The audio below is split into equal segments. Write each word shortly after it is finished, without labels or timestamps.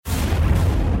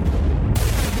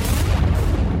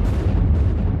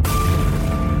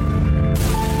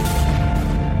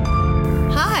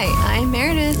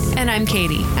I'm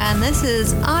Katie. And this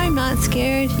is I'm Not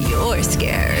Scared, You're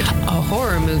Scared, a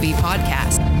horror movie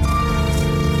podcast.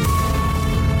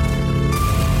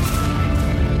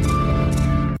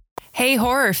 Hey,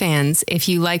 horror fans, if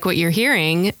you like what you're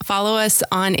hearing, follow us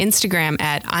on Instagram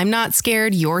at I'm Not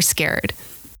Scared, You're Scared.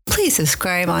 Please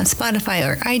subscribe on Spotify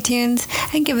or iTunes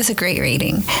and give us a great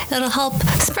rating. It'll help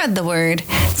spread the word.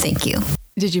 Thank you.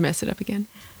 Did you mess it up again?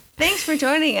 Thanks for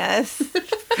joining us.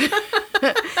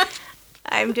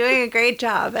 I'm doing a great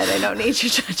job and I don't need your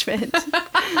judgment.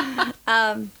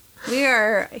 We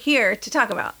are here to talk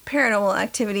about Paranormal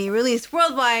Activity, released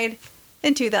worldwide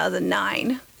in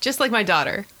 2009. Just like my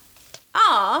daughter.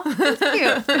 Aw,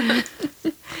 that's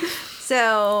cute.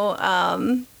 So,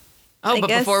 but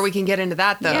before we can get into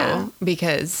that, though,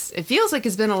 because it feels like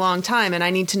it's been a long time, and I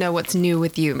need to know what's new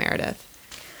with you, Meredith.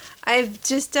 I've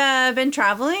just been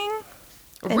traveling.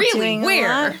 Really?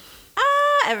 Where?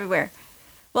 Everywhere.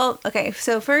 Well, okay,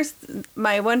 so first,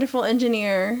 my wonderful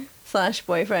engineer /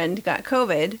 boyfriend got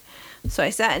COVID, so I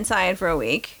sat inside for a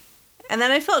week, and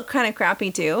then I felt kind of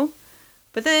crappy, too,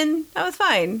 but then I was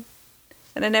fine.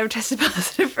 And I never tested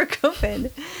positive for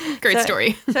COVID. Great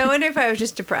story. So I wonder if I was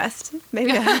just depressed.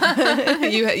 Maybe.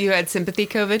 You had sympathy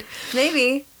COVID?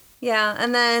 Maybe. Yeah.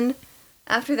 And then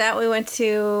after that, we went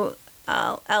to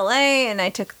LA and I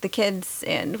took the kids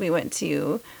and we went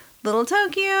to Little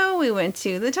Tokyo. We went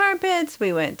to the Tar Pits.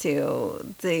 We went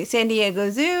to the San Diego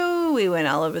Zoo. We went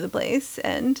all over the place.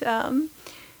 And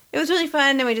it was really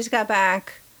fun. And we just got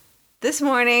back this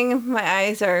morning. My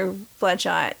eyes are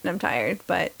bloodshot and I'm tired,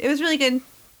 but it was really good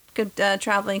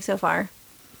traveling so far.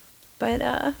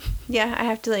 But yeah, I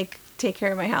have to take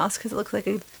care of my house because it looks like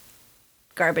a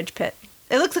garbage pit.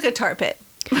 It looks like a tar pit.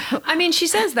 I mean, she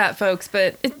says that, folks,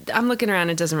 but I'm looking around.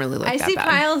 It doesn't really look that bad. I see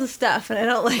piles of stuff and I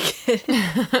don't like it.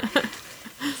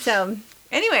 So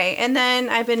anyway, and then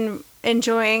I've been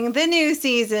enjoying the new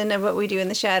season of What We Do in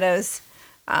the Shadows.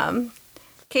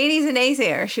 Katie's a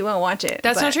naysayer. She won't watch it.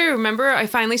 That's not true. Remember, I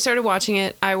finally started watching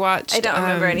it. I don't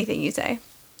remember anything you say.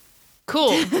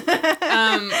 Cool.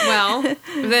 Well,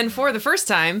 then for the first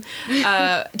time,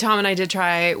 Tom and I did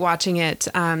try watching it.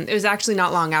 It was actually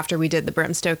not long after we did the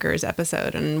Bram Stoker's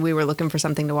episode, and we were looking for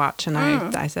something to watch. And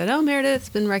I said, Meredith's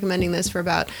been recommending this for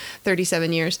about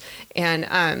 37 years. And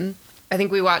I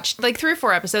think we watched 3 or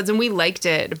 4 episodes, and we liked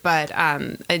it, but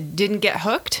I didn't get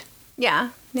hooked.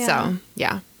 Yeah. So,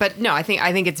 yeah. But no, I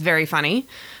think it's very funny.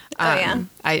 I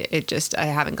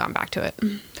haven't gone back to it.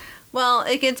 Well,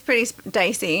 it gets pretty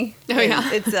dicey. Oh,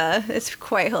 yeah. It's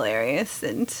quite hilarious.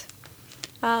 And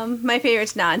my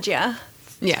favorite's Nadja.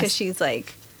 Yes. Because she's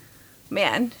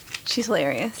she's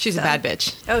hilarious. She's a bad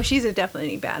bitch. Oh, she's a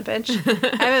definitely bad bitch.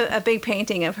 I have a big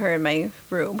painting of her in my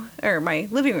room, or my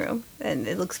living room. And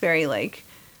it looks very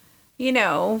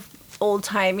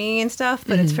old-timey and stuff,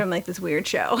 but it's from this weird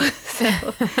show.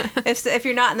 So if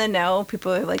you're not in the know,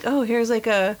 people are like, oh, here's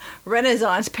a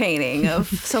Renaissance painting of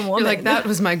some woman. You're like, that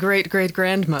was my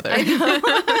great-great-grandmother.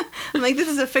 I'm like, this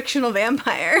is a fictional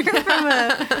vampire from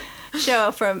a show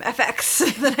from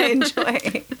FX that I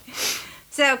enjoy.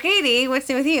 So, Katie, what's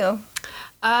new with you?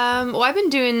 Well, I've been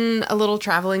doing a little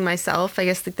traveling myself. I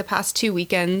guess the past 2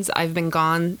 weekends I've been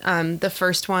gone. The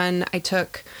first one I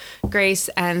took Grace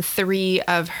and 3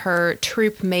 of her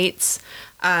troop mates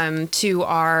to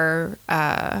our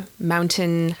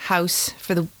mountain house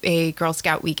for a Girl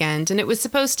Scout weekend. And it was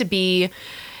supposed to be,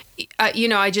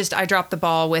 I dropped the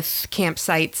ball with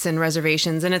campsites and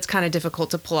reservations, and it's kind of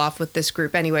difficult to pull off with this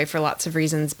group anyway for lots of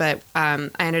reasons. But I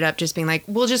ended up just being like,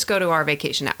 we'll just go to our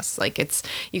vacation house.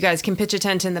 You guys can pitch a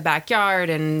tent in the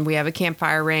backyard, and we have a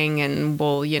campfire ring, and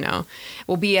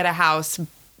we'll be at a house,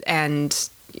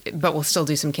 but we'll still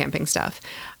do some camping stuff.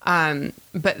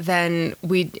 But then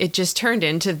it just turned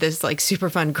into this super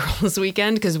fun girls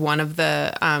weekend because one of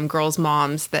the girls'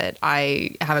 moms that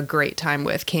I have a great time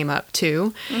with came up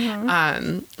too.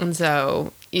 Mm-hmm. And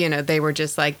so, they were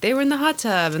just they were in the hot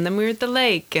tub, and then we were at the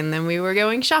lake, and then we were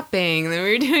going shopping, and then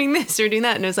we were doing this or doing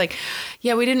that. And it was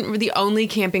the only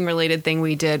camping related thing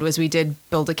we did was we did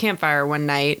build a campfire one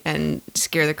night and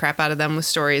scare the crap out of them with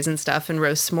stories and stuff and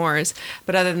roast s'mores.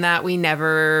 But other than that, we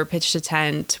never pitched a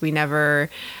tent. We never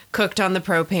cooked on the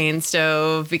propane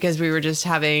stove because we were just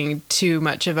having too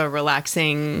much of a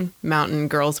relaxing mountain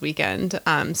girls weekend.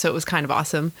 So it was kind of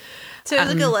awesome. So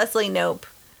it was a Leslie Knope.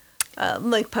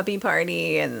 Puppy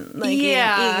party and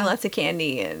eating lots of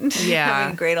candy and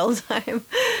having a great old time.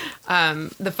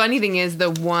 The funny thing is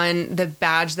the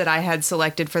badge that I had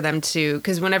selected for them to,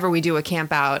 because whenever we do a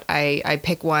camp out, I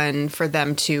pick one for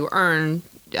them to earn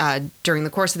during the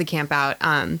course of the camp out.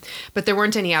 But there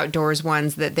weren't any outdoors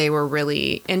ones that they were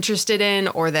really interested in,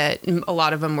 or that a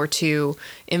lot of them were too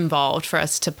involved for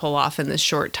us to pull off in this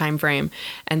short time frame.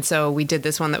 And so we did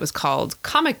this one that was called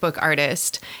Comic Book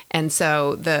Artist. And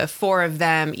so the 4 of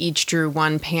them each drew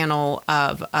one panel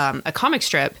of a comic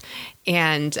strip.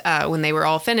 And when they were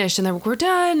all finished and they're like, we're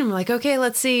done, I'm like, okay,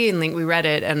 let's see. And like, we read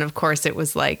it. And of course, it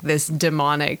was like this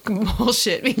demonic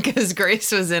bullshit because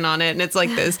Grace was in on it. And it's like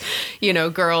this,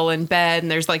 girl in bed,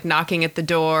 and there's like knocking at the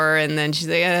door. And then she's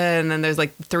like, and then there's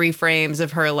like 3 frames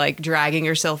of her like dragging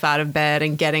herself out of bed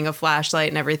and getting a flashlight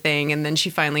and everything. And then she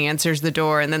finally answers the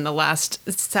door. And then the last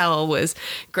cell was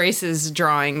Grace's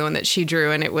drawing, the one that she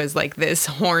drew. And it was like this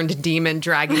horned demon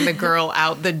dragging the girl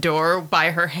out the door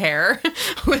by her hair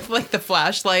with like the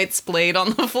flashlight splayed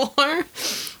on the floor. I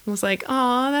was like,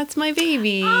 oh, that's my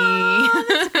baby.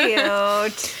 Oh,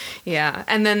 that's cute. Yeah.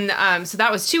 And then, so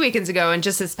that was 2 weekends ago. And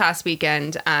just this past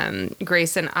weekend,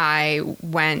 Grace and I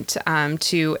went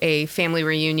to a family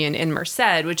reunion in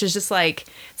Merced, which is just like,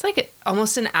 it's like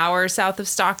almost an hour south of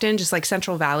Stockton, just like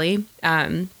Central Valley.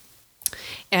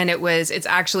 And it's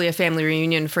actually a family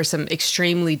reunion for some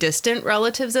extremely distant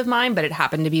relatives of mine, but it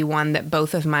happened to be one that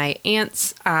both of my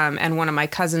aunts and one of my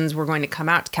cousins were going to come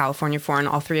out to California for, and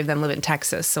all 3 of them live in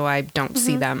Texas, so I don't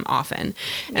see them often.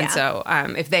 And so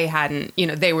if they hadn't,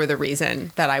 they were the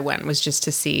reason that I went, was just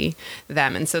to see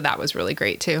them, and so that was really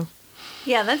great too.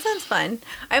 Yeah, that sounds fun.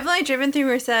 I've only driven through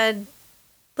Merced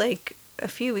like a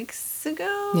few weeks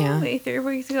ago, maybe 3 or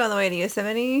 4 weeks ago on the way to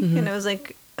Yosemite, and it was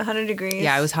like 100 degrees.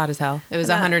 Yeah, it was hot as hell. It was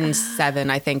 107,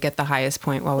 I think, at the highest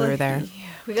point while we were there. Yeah.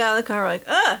 We got out of the car, we're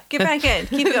like, get back in.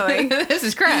 Keep going. This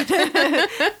is crap. Get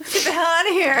the hell out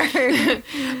of here.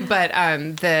 But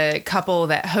the couple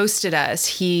that hosted us,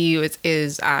 he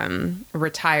is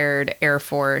retired Air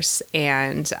Force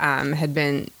and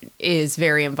is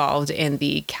very involved in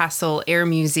the Castle Air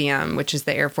Museum, which is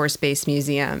the Air Force Base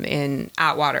Museum in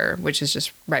Atwater, which is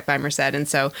just right by Merced. And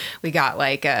so we got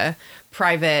like a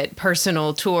private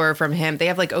personal tour from him. They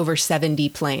have like over 70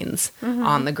 planes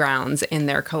on the grounds in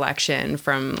their collection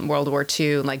from World War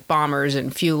II, like bombers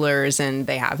and fuelers, and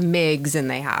they have MiGs, and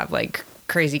they have like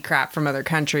crazy crap from other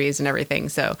countries and everything.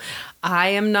 So I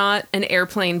am not an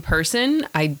airplane person.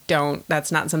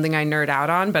 That's not something I nerd out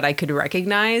on, but I could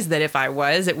recognize that if I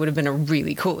was, it would have been a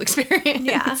really cool experience.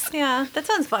 Yeah, that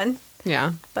sounds fun.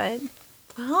 Yeah. But,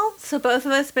 well, so both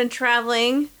of us been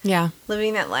traveling. Yeah.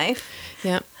 Living that life.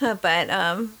 Yeah. But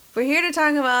we're here to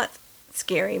talk about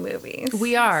scary movies.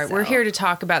 We are. So. We're here to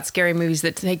talk about scary movies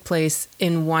that take place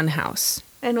in one house.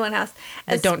 In one house.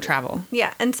 That don't travel.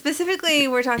 Yeah. And specifically,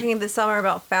 we're talking this summer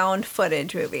about found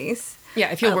footage movies.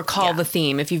 Yeah, if you'll recall the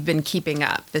theme, if you've been keeping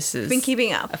up, this is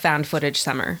a found footage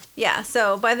summer. Yeah,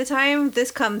 so by the time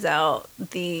this comes out,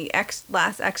 the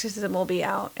last Exorcism will be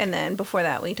out. And then before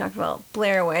that, we talked about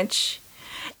Blair Witch.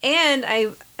 And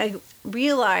I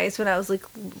realized when I was like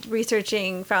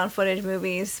researching found footage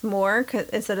movies more,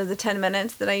 instead of the 10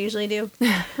 minutes that I usually do,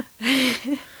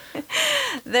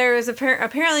 there was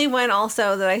apparently one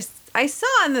also that I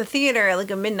saw in the theater, like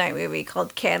a midnight movie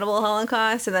called Cannibal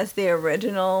Holocaust, and that's the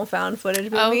original found footage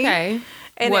movie. Okay.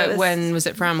 And when was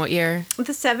it from? What year? The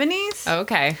 70s. Oh,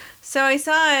 okay. So I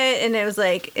saw it, and it was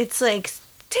like, it's like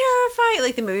terrifying.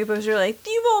 Like the movie poster, like,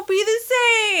 you won't be the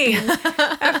same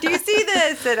after you see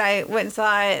this. And I went and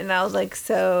saw it, and I was like,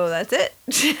 so that's it.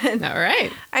 All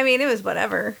right. I mean, it was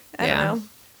whatever. I don't know.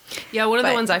 Yeah, one of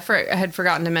the ones I had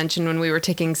forgotten to mention when we were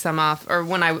ticking some off, or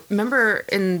when I remember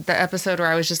in the episode where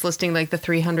I was just listing like the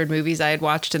 300 movies I had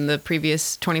watched in the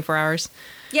previous 24 hours.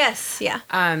 Yes, yeah.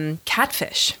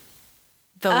 Catfish.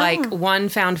 The like one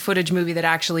found footage movie that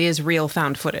actually is real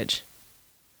found footage.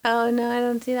 Oh, no, I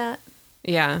don't see that.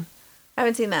 Yeah. I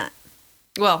haven't seen that.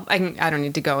 Well, I don't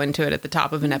need to go into it at the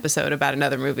top of an episode about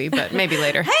another movie, but maybe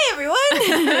later. Hey, everyone!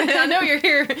 I know you're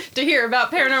here to hear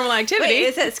about Paranormal Activity. Wait,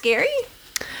 is that scary?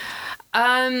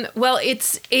 Well,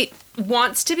 it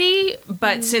wants to be,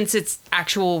 but since it's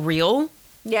actual real,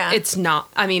 it's not.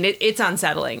 I mean, it's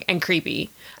unsettling and creepy.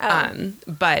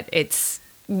 But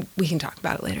we can talk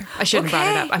about it later. I shouldn't have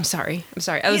brought it up. I'm sorry. It was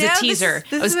a teaser.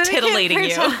 I was titillating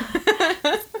you.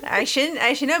 I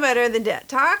should know better than to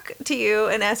talk to you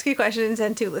and ask you questions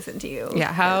and to listen to you.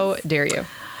 Yeah, how dare you?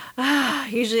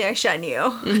 Usually I shun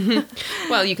you.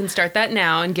 Well, you can start that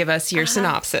now and give us your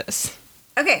synopsis.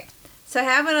 Okay. So I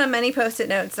have it on many Post-it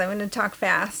notes. I'm going to talk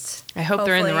fast. I hope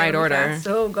they're in the right order. Fast.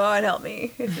 Oh, God, help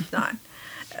me if it's not.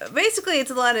 Basically,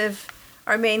 it's a lot of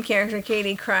our main character,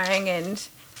 Katie, crying and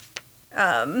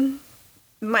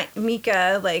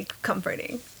Mika, like,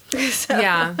 comforting. So.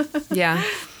 Yeah.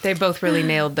 They both really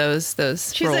nailed those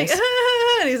She's roles. like,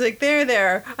 And he's like,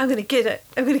 there. I'm going to get it.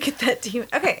 I'm going to get that demon.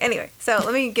 Okay, anyway. So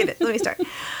let me get it. Let me start.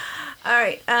 All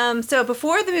right. So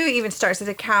before the movie even starts, there's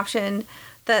a caption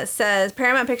that says,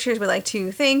 Paramount Pictures would like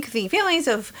to thank the families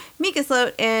of Mika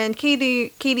Sloat and Katie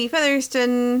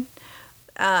Featherston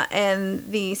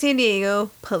and the San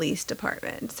Diego Police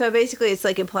Department. So basically it's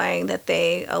like implying that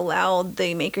they allowed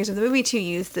the makers of the movie to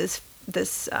use this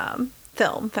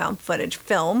film, found footage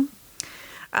film.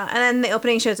 And then the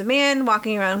opening shows a man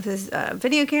walking around with his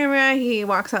video camera. He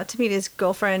walks out to meet his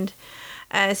girlfriend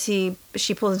as she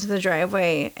pulls into the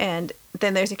driveway. And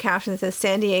then there's a caption that says,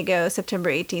 San Diego, September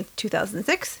 18th,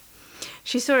 2006.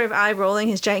 She's sort of eye-rolling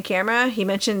his giant camera. He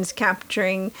mentions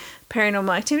capturing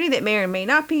paranormal activity that may or may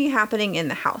not be happening in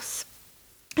the house.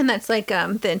 And that's like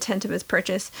the intent of his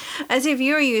purchase. As a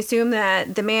viewer, you assume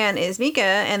that the man is Mika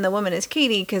and the woman is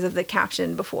Katie because of the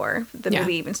caption before the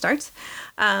movie even starts.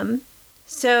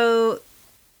 So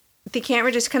the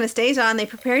camera just kind of stays on. They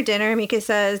prepare dinner. Mika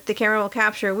says the camera will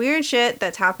capture weird shit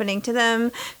that's happening to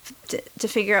them to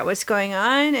figure out what's going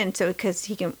on. And so because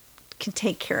he can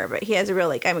take care of it. He has a real,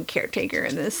 like, I'm a caretaker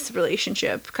in this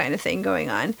relationship kind of thing going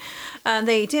on.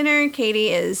 They eat dinner. Katie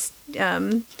is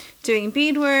doing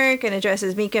beadwork and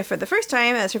addresses Mika for the first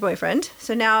time as her boyfriend.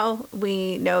 So now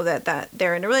we know that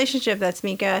they're in a relationship. That's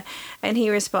Mika. And he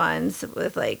responds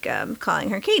with, like, calling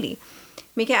her Katie.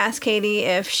 Mika asks Katie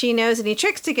if she knows any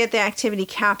tricks to get the activity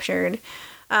captured.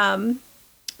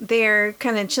 They're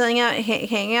kind of chilling out,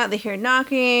 hanging out. They hear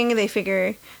knocking. They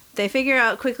figure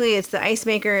out quickly it's the ice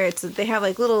maker. They have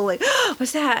like little like, oh,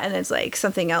 what's that? And it's like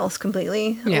something else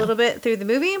completely a little bit through the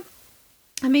movie.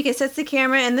 Mika sets the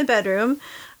camera in the bedroom.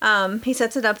 He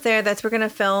sets it up there. That's where we're going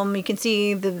to film. You can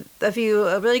see a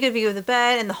really good view of the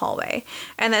bed and the hallway.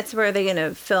 And that's where they're going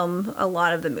to film a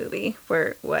lot of the movie,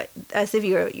 as the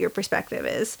viewer, your perspective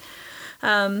is.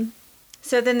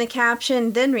 So then the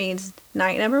caption then reads,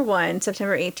 night number 1,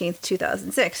 September 18th,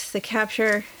 2006.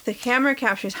 The camera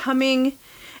captures humming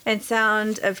and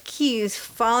sound of keys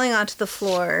falling onto the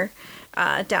floor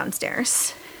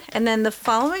downstairs. And then the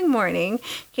following morning,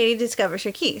 Katie discovers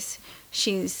her keys.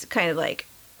 She's kind of like,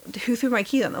 who threw my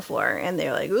keys on the floor? And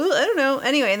they're like, ooh, I don't know.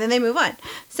 Anyway, and then they move on.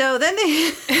 So then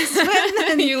they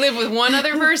swim. You live with one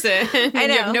other person. And I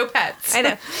know. You have no pets. I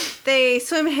know. They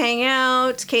swim, hang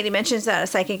out. Katie mentions that a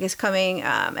psychic is coming.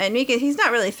 And Mika, he's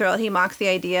not really thrilled. He mocks the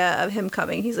idea of him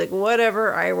coming. He's like,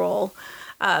 whatever, I roll.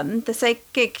 The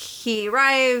psychic, he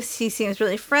arrives. He seems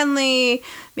really friendly.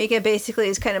 Mika basically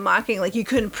is kind of mocking, like, you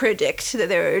couldn't predict that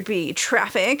there would be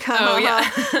traffic. Oh,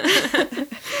 yeah.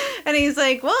 And he's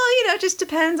like, well, it just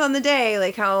depends on the day,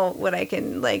 like what I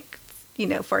can, like,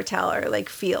 foretell or, like,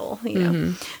 feel,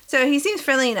 Mm-hmm. So he seems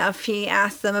friendly enough. He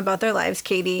asks them about their lives.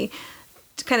 Katie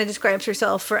kind of describes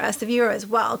herself for us, the viewer, as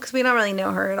well, because we don't really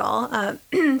know her at all.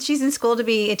 She's in school to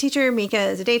be a teacher. Mika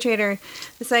is a day trader.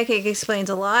 The psychic explains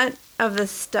a lot of the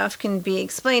stuff can be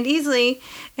explained easily,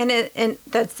 and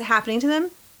that's happening to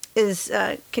them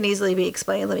can easily be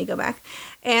explained. Let me go back.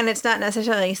 And it's not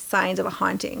necessarily signs of a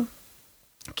haunting.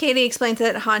 Katie explains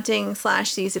that haunting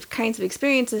 / these kinds of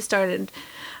experiences started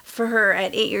for her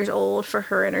at 8 years old. For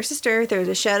her and her sister, there was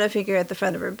a shadow figure at the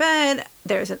front of her bed.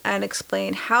 There's an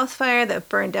unexplained house fire that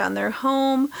burned down their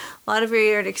home. A lot of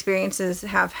weird experiences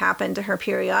have happened to her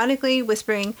periodically,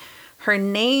 whispering her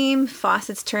name,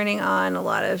 faucets turning on, a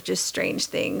lot of just strange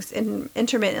things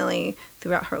intermittently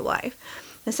throughout her life.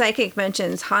 The psychic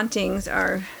mentions hauntings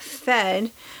are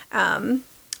fed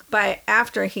by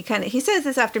after he says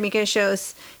this after Mika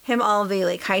shows him all the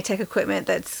like high-tech equipment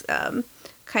that's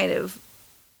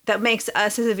that makes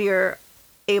us as a viewer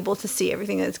able to see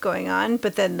everything that's going on.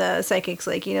 But then the psychic's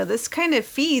like, this kind of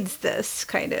feeds this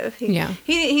kind of.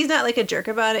 He's not like a jerk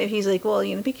about it. He's like, well,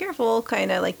 be careful,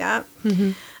 kind of like that.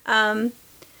 Mm-hmm.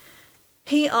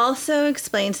 He also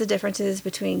explains the differences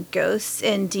between ghosts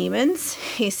and demons.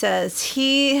 He says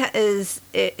his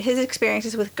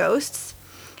experiences with ghosts,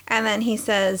 and then he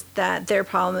says that their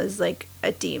problem is like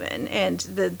a demon, and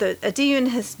a demon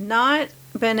is not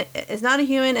a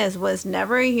human, as was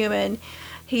never a human.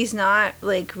 He's not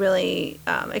like really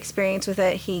experienced with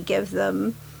it. He gives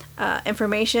them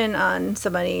information on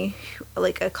somebody,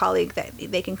 like a colleague that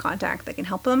they can contact that can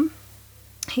help them.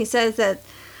 He says that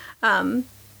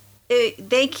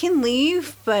they can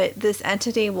leave, but this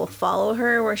entity will follow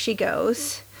her where she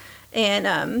goes.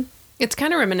 And it's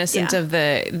kind of reminiscent of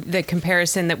the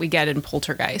comparison that we get in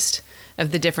Poltergeist,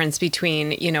 of the difference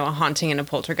between, a haunting and a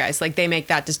poltergeist. Like, they make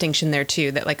that distinction there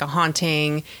too, that like a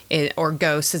haunting or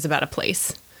ghost is about a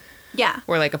place. Yeah.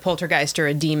 Where like a poltergeist or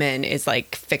a demon is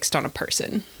like fixed on a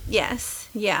person. Yes.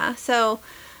 Yeah. So,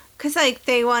 because like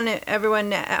they want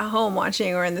everyone at home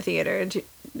watching or in the theater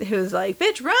who's like,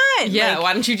 bitch, run. Yeah, like,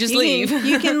 why don't you just leave?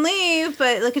 You can leave,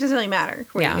 but like it doesn't really matter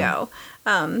where you go.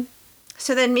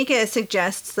 So then Mika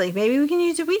suggests, like, maybe we can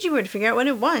use a Ouija board to figure out what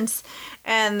it wants.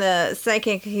 And the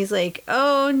psychic, he's like,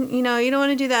 oh, you know, you don't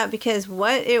want to do that because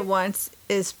what it wants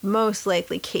is most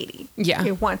likely Katie. Yeah.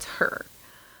 It wants her.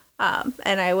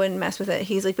 And I wouldn't mess with it.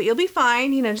 He's like, but you'll be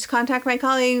fine. You know, just contact my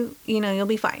colleague. You know, you'll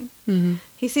be fine. Mm-hmm.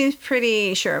 He seems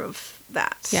pretty sure of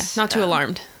that. Yeah, not too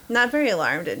alarmed. Not very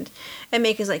alarmed. And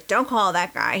Mika's like, don't call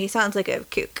that guy. He sounds like a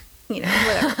kook. You know,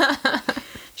 whatever.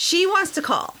 She wants to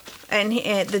call. And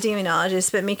the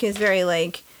demonologist, but Mika is very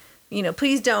like, you know,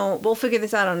 please don't. We'll figure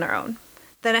this out on our own.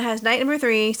 Then it has night number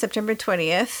 3, September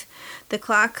 20th. The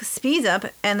clock speeds up,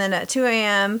 and then at 2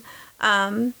 a.m.,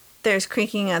 there's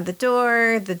creaking at the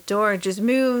door. The door just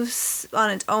moves on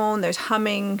its own. There's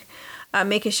humming.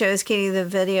 Mika shows Katie the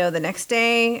video the next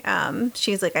day.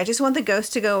 She's like, I just want the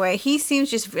ghost to go away. He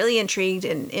seems just really intrigued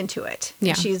and into it.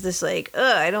 Yeah. She's just like,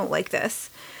 ugh, I don't like this.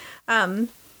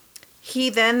 He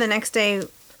then the next day,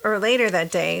 or later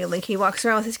that day, like he walks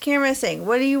around with his camera saying,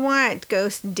 what do you want,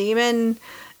 ghost demon?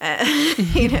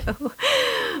 You know,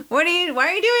 why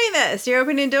are you doing this? You're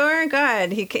opening a door?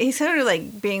 God, he's sort of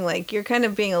like being like, you're kind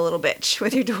of being a little bitch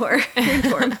with your door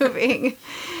moving.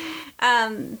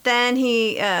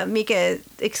 Then Mika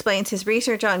explains his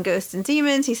research on ghosts and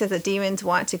demons. He says that demons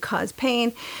want to cause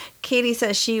pain. Katie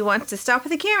says she wants to stop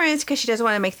with the cameras because she doesn't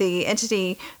want to make the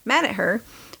entity mad at her.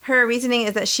 Her reasoning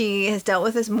is that she has dealt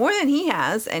with this more than he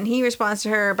has, and he responds to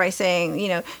her by saying, you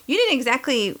know, you didn't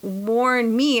exactly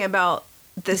warn me about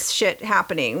this shit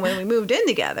happening when we moved in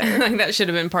together. Like that should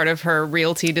have been part of her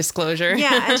realty disclosure.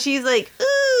 Yeah, and she's like,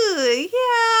 ooh,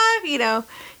 yeah, you know,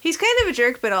 he's kind of a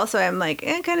jerk, but also I'm like,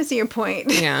 I kind of see your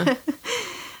point. Yeah.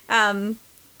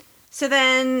 So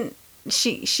then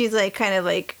she's like, kind of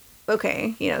like,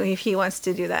 okay, you know, if he wants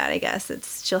to do that, I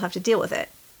guess she'll have to deal with it.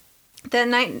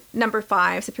 Then night number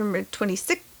 5, September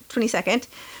 22nd,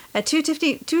 at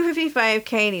 2:55,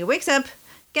 Katie wakes up,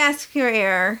 gasps for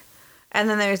air, and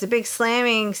then there's a big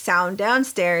slamming sound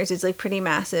downstairs. It's like pretty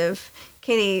massive.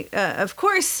 Katie, of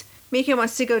course, Mika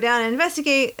wants to go down and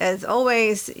investigate. As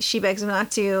always, she begs him not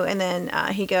to, and then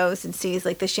he goes and sees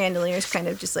like the chandeliers kind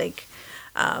of just like,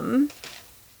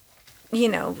 you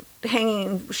know,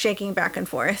 hanging, shaking back and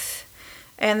forth.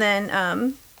 And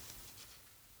then,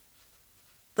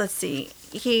 let's see,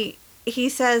 he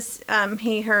says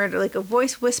he heard like a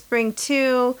voice whispering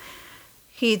too.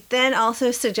 He then also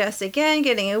suggests again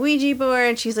getting a Ouija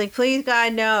board. She's like, please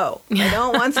God, no, I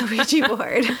don't want the Ouija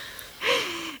board.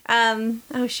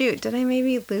 Oh shoot, did I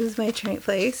maybe lose my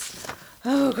place?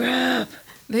 Oh crap.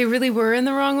 They really were in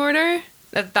the wrong order?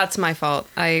 That's my fault.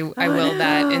 I willed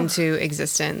that into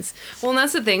existence. Well, and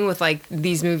that's the thing with like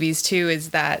these movies too,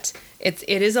 is that it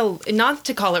is not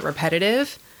to call it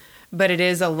repetitive, but it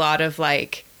is a lot of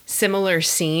like similar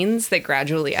scenes that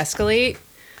gradually escalate.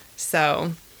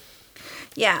 So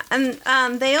yeah, and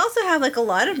they also have like a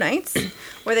lot of nights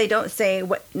where they don't say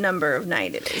what number of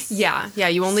night it is. Yeah,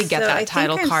 you only get that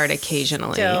title card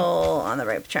occasionally. Still on the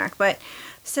right track, but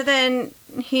so then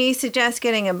he suggests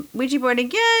getting a Ouija board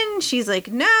again. She's like,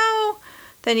 no.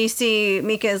 Then you see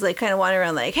Mika's like kind of wandering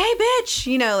around like, hey bitch,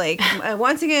 you know, like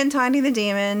once again taunting the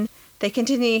demon. They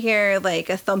continue to hear like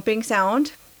a thumping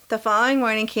sound. The following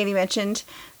morning, Katie mentioned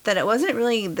that it wasn't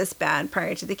really this bad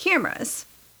prior to the cameras.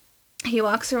 He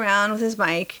walks around with his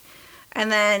mic,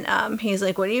 and then he's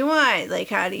like, what do you want? Like,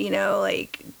 how do you know,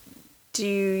 like, do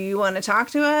you want to talk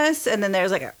to us? And then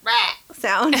there's like a rah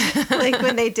sound, like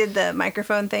when they did the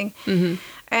microphone thing. Mm-hmm.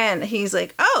 And he's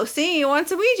like, oh, see, he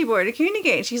wants a Ouija board to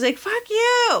communicate. She's like, fuck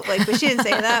you. Like, but she didn't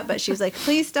say that, but she's like,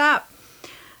 please stop.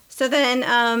 So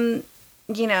then,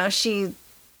 you know, she's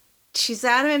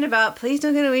adamant about, please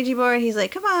don't get a Ouija board. He's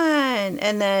like, come on.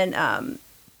 And then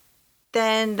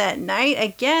that night,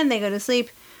 again, they go to sleep,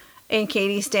 and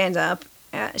Katie stands up.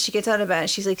 She gets out of bed.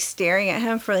 She's, like, staring at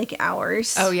him for, like,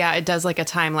 hours. Oh, yeah. It does, like, a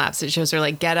time lapse. It shows her,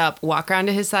 like, get up, walk around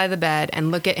to his side of the bed,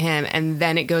 and look at him. And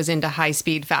then it goes into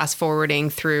high-speed fast-forwarding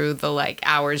through the, like,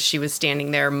 hours she was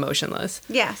standing there motionless.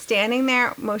 Yeah, standing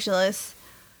there motionless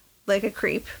like a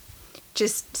creep,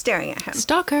 just staring at him.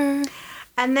 Stalker.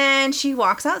 And then she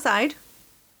walks outside.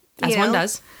 As one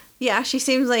does. Yeah, she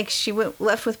seems like she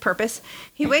left with purpose.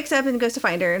 He wakes up and goes to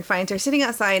find her and finds her sitting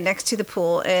outside next to the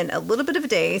pool in a little bit of a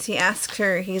daze. He asks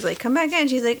her, he's like, come back in.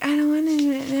 She's like, I don't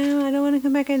want to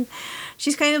come back in.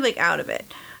 She's kind of like out of it.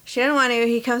 She doesn't want to.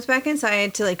 He comes back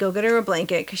inside to like go get her a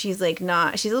blanket because she's like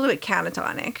she's a little bit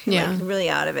catatonic. Yeah. Like really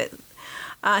out of it.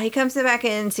 He comes back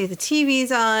in, sees the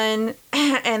TV's on,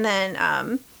 and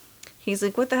then he's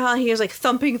like, what the hell? He hears like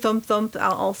thumping, thump, thump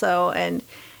also. And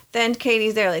then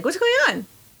Katie's there like, what's going on?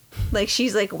 Like,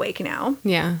 she's like awake now.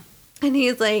 Yeah. And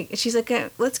she's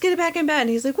like, let's get it back in bed. And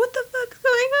he's like, what the fuck's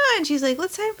going on? She's like,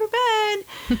 let's time for bed.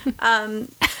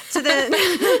 So then,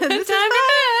 this Time for bed.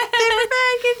 Time for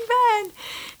bed, get in bed.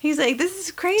 He's like, this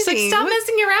is crazy. It's like, stop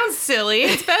messing around, silly.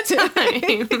 It's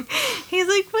bedtime. He's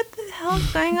like, what the hell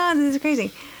is going on? This is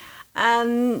crazy.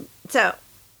 So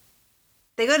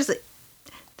they go to sleep.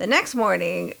 The next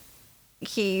morning,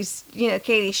 Katie's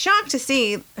shocked to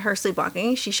see her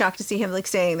sleepwalking. She's shocked to see him like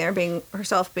staying there, being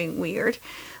weird.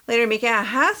 Later, Mika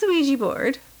has the Ouija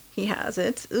board. He has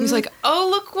it. Ooh. He's like, oh,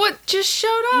 look what just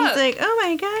showed up. He's like, oh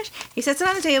my gosh. He sets it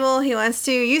on the table. He wants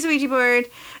to use the Ouija board,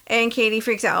 and Katie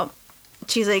freaks out.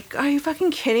 She's like, are you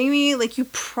fucking kidding me? Like, you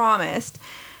promised.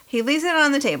 He leaves it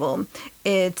on the table.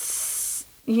 It's,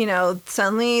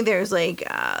 suddenly there's like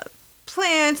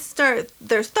plants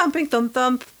there's thumping,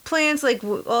 thump, plants like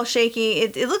all shaky.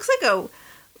 It looks like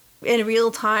in real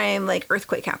time, like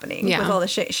earthquake happening with all the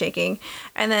shaking.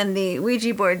 And then the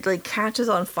Ouija board like catches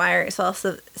on fire itself,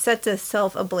 sets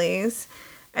itself ablaze.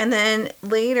 And then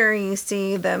later you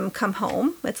see them come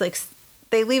home. It's like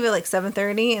they leave at like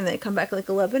 7:30 and they come back like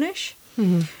 11ish.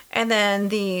 Mm-hmm. And then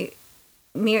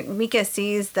Mika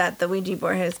sees that the Ouija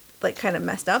board has like kind of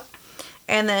messed up.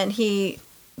 And then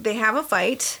they have a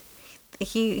fight.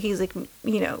 He's like,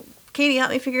 Katie,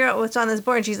 help me figure out what's on this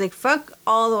board. And she's like, fuck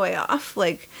all the way off.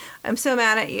 Like, I'm so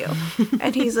mad at you.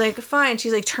 And he's like, fine.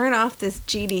 She's like, turn off this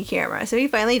GD camera. So he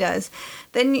finally does.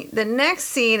 Then the next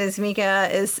scene is Mika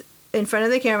is in front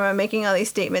of the camera making all these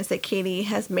statements that Katie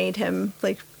has made him,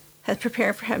 like, has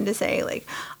prepared for him to say. Like,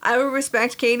 I will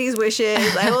respect Katie's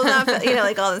wishes. I will not,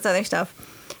 like all this other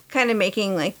stuff. Kind of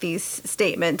making, like, these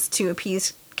statements to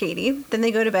appease Katie. Then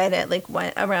they go to bed at, like,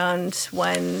 around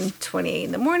 1:28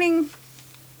 in the morning.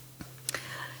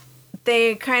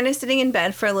 They're kind of sitting in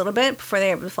bed for a little bit before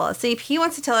they're able to fall asleep. He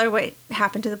wants to tell her what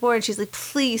happened to the board. She's like,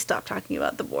 please stop talking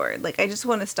about the board. Like, I just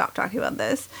want to stop talking about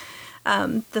this.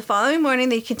 The following morning,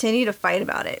 they continue to fight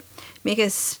about it.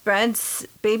 Mika spreads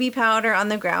baby powder on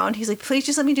the ground. He's like, please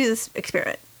just let me do this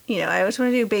experiment. I just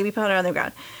want to do baby powder on the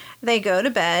ground. They go to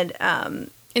bed.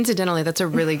 Incidentally, that's a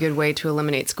really good way to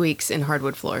eliminate squeaks in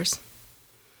hardwood floors.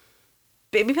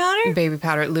 Baby powder? Baby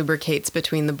powder lubricates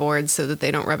between the boards so that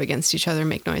they don't rub against each other and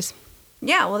make noise.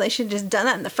 Yeah, well, they should have just done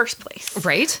that in the first place.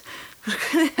 Right? like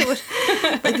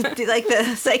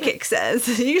the psychic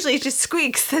says. Usually it just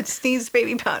squeaks that just needs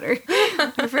baby powder.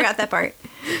 I forgot that part.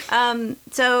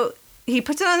 So he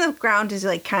puts it on the ground to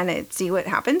like kind of see what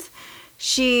happens.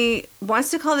 She wants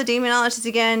to call the demonologist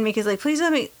again because like, please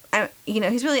let me,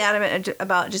 he's really adamant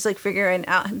about just like figuring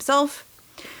out himself.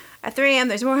 At 3 a.m.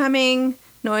 there's more humming,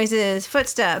 noises,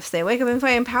 footsteps. They wake up and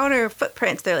find powder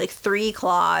footprints. They're like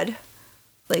 3-clawed.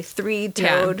 Like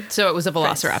 3-toed. Yeah, so it was a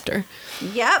velociraptor.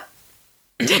 Yep.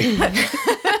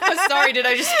 Sorry, did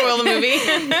I just spoil the movie?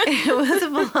 It was a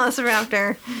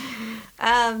velociraptor.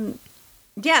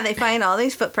 Yeah, they find all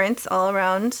these footprints all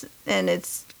around, and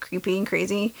it's creepy and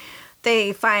crazy.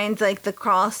 They find, like, the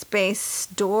crawl space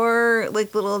door,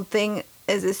 like, little thing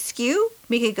is askew.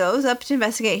 Mika goes up to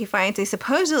investigate. He finds a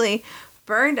supposedly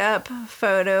burned up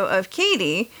photo of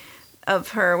Katie, of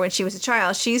her when she was a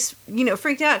child. She's,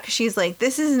 freaked out because she's like,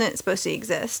 this isn't supposed to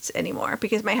exist anymore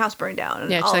because my house burned down.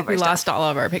 And yeah, she's like, we lost all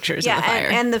of our pictures in the fire.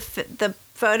 And the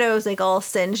photos like all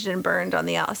singed and burned on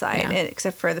the outside,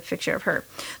 except for the picture of her.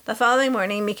 The following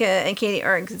morning, Mika and Katie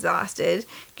are exhausted.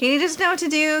 Katie doesn't know what to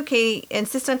do. Katie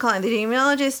insists on calling the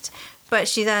demonologist, but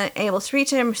she's unable to reach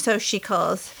him, so she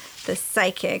calls the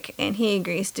psychic, and he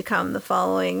agrees to come the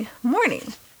following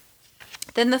morning.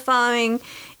 Then the following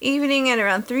evening at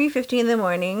around 3:50 in the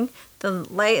morning, the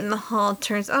light in the hall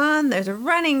turns on. There's a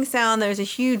running sound. There's a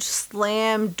huge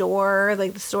slam door,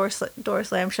 like the door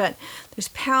slammed shut. There's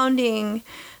pounding.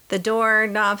 The door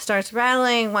knob starts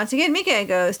rattling. Once again, Mika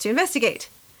goes to investigate.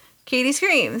 Katie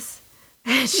screams.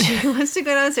 And she wants to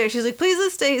go downstairs. She's like, please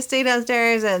let's stay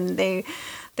downstairs. And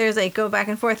there's like go back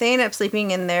and forth. They end up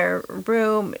sleeping in their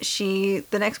room. The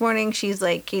next morning, she's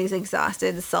like, Katie's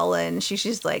exhausted, sullen. She's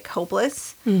just like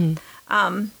hopeless.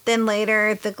 Mm-hmm. Then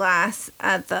later, the glass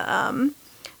at the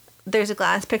there's a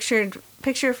glass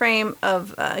picture frame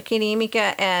of Katie and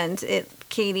Mika, and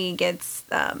Katie gets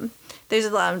there's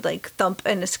a lot of like thump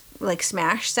and like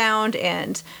smash sound,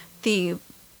 and the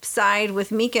side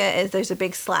with Mika is there's a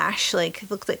big slash, like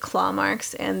it looks like claw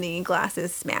marks, and the glass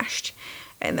is smashed.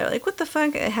 And they're like, what the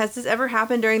fuck? Has this ever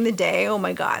happened during the day? Oh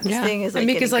my God. This thing is like.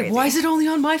 And Mika's like, why is it only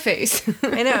on my face?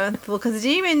 I know. Well, because the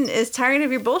demon is tired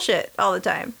of your bullshit all the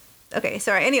time. Okay,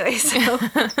 sorry. Anyway, so.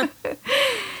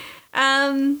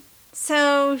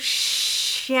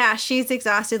 She's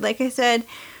exhausted. Like I said,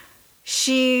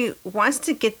 she wants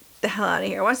to get the hell out of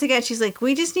here. Once again, she's like,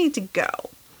 we just need to go.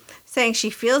 Saying she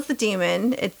feels the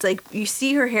demon. It's like you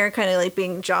see her hair kind of like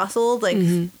being jostled. Like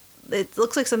it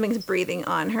looks like something's breathing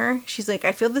on her. She's like,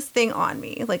 I feel this thing on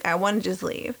me. Like I want to just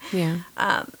leave. Yeah.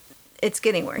 It's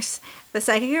getting worse. The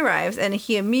psychic arrives and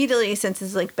he immediately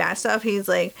senses like bad stuff. He's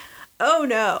like, oh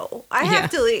no, I have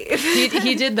to leave.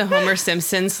 He did the Homer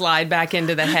Simpson slide back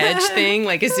into the hedge thing.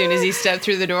 Like as soon as he stepped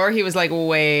through the door, he was like,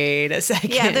 wait a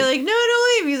second. Yeah, they're like, no,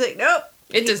 don't leave. He's like, nope.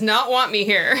 It does not want me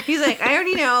here. He's like, I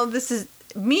already know this is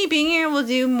me being here will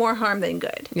do more harm than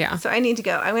good. Yeah. So I need to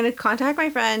go. I'm going to contact my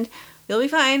friend. You'll be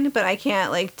fine, but I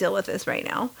can't like deal with this right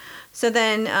now. So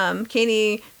then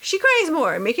Katie, she cries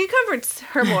more. Mika comforts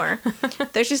her more.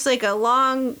 There's just like a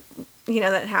long,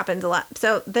 that happens a lot.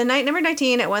 So the night number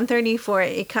 19 at 1:34,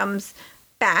 it comes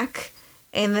back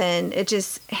and then it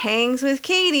just hangs with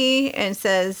Katie and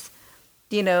says,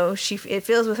 it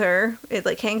feels with her. It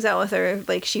like hangs out with her.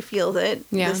 Like she feels it.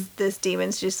 Yeah. This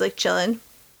demon's just like chilling.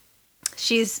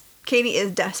 Katie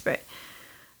is desperate.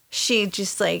 She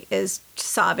just like is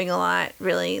sobbing a lot,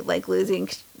 really like losing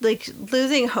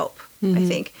hope. I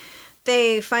think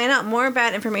they find out more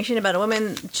bad information about a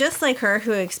woman just like her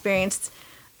who experienced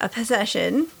a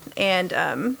possession, and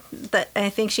that I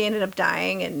think she ended up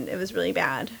dying, and it was really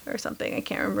bad or something. I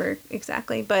can't remember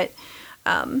exactly, but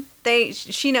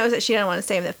she knows that she doesn't want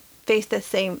to face the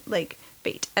same like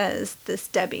fate as this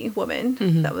Debbie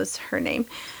woman. That was her name.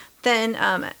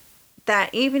 Then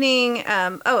that evening,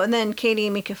 and then Katie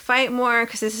and Mika fight more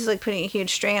because this is like putting a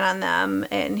huge strain on them.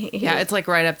 And it's like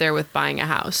right up there with buying a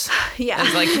house. Yeah,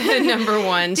 it's like the number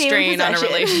one strain on a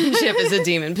relationship is a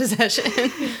demon possession.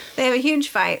 They have a huge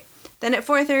fight. Then at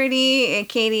 4:30,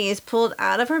 Katie is pulled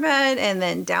out of her bed and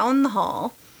then down the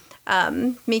hall.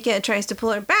 Mika tries to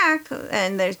pull her back,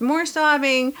 and there's more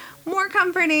sobbing, more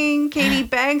comforting. Katie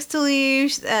begs to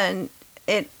leave, and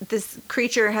this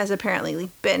creature has apparently like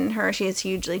bitten her. She has a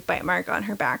huge like bite mark on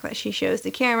her back that she shows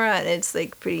the camera, and it's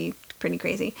like pretty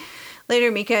crazy.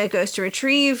 Later, Mika goes to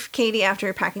retrieve Katie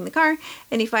after packing the car,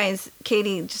 and he finds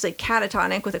Katie just like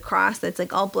catatonic with a cross that's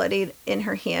like all bloodied in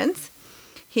her hands.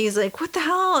 He's like, what the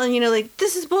hell? And like,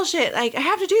 this is bullshit. Like, I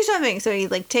have to do something. So he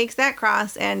like takes that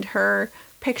cross and her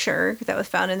picture that was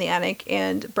found in the attic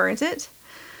and burns it.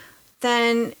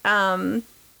 Then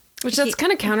which that's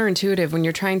kind of counterintuitive when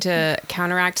you're trying to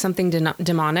counteract something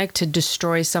demonic to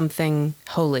destroy something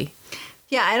holy.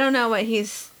 Yeah, I don't know what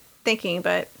he's thinking,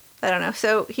 but I don't know.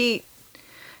 So he's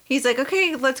like,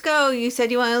 okay, let's go. You said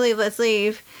you want to leave. Let's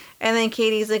leave. And then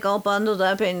Katie's like all bundled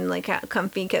up and like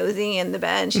comfy, cozy in the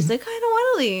bed. And she's like, I don't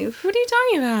want to leave. What are you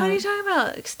talking about? What are you talking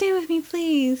about? Stay with me,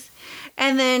 please.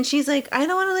 And then she's like, I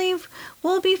don't want to leave.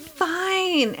 We'll be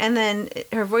fine. And then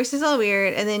her voice is all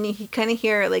weird. And then you kind of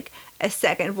hear like a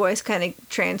second voice kind of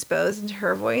transposed into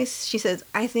her voice. She says,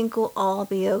 I think we'll all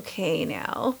be okay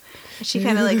now. And she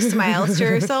kind of like smiles to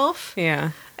herself.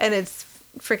 Yeah. And it's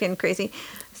freaking crazy.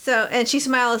 So, and she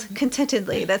smiles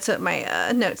contentedly. That's what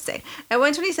my notes say. At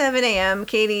 1:27 a.m.,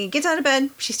 Katie gets out of bed.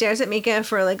 She stares at Mika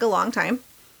for like a long time.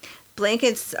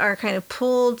 Blankets are kind of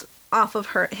pulled off of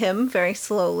him very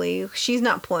slowly. She's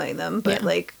not pulling them, but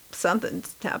like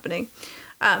something's happening.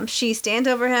 She stands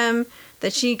over him. Then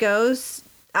she goes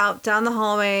out down the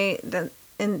hallway, down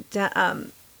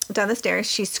the stairs.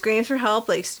 She screams for help,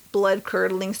 like blood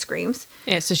curdling screams.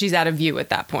 Yeah, so she's out of view at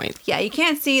that point. Yeah, you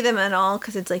can't see them at all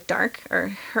because it's like dark,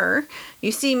 or her.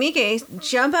 You see Mika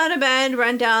jump out of bed,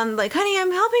 run down, like, honey,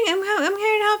 I'm helping. I'm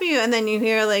here to help you. And then you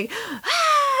hear like,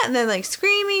 ah, and then like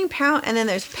screaming, pound, and then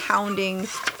there's pounding,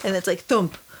 and it's like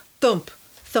thump, thump,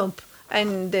 thump,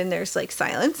 and then there's like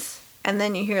silence, and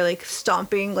then you hear like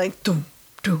stomping, like thump,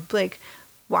 thump, like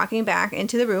walking back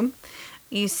into the room.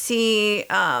 You see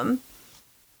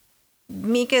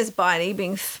Mika's body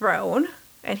being thrown,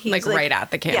 and he's like right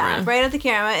at the camera. Yeah, right at the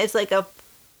camera. It's like a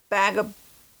bag of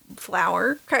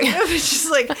flour, kind of. It's just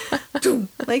like, boom,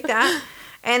 like that.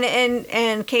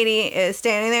 And Katie is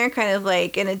standing there, kind of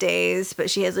like in a daze, but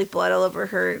she has like blood all over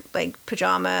her like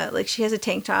pajama. Like she has a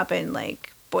tank top and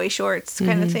like boy shorts,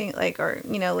 kind of thing, like, or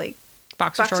like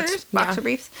boxer shorts, boxer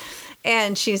briefs,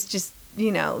 and she's just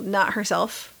not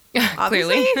herself,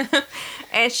 clearly.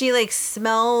 And she like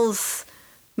smells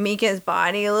Mika's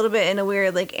body a little bit in a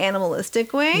weird like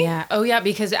animalistic way. Yeah. Oh yeah,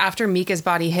 because after Mika's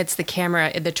body hits the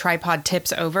camera, the tripod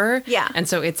tips over. Yeah. And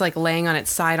so it's like laying on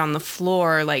its side on the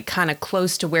floor, like kind of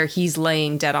close to where he's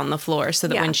laying dead on the floor, so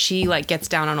that when she like gets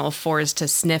down on all fours to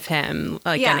sniff him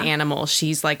like an animal,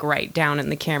 she's like right down in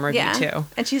the camera view too.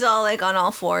 And she's all like on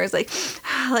all fours, like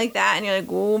like that, and you're like,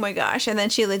 oh my gosh. And then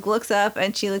she like looks up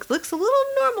and she like looks a little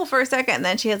normal for a second, and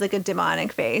then she has like a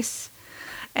demonic face.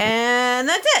 And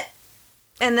that's it.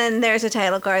 And then there's a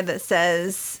title card that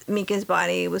says Mika's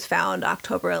body was found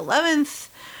October 11th,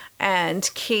 and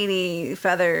Katie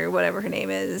Feather, whatever her name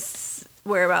is,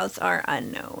 whereabouts are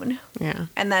unknown. Yeah.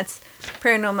 And that's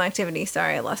Paranormal Activity.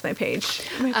 Sorry, I lost my page.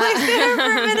 My place there for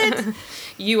a minute.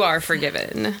 You are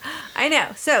forgiven. I know.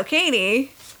 So,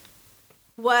 Katie,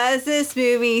 was this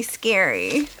movie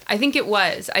scary? I think it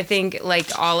was. I think,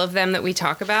 like all of them that we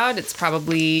talk about, it's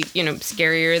probably,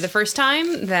 scarier the first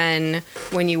time than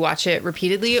when you watch it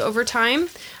repeatedly over time.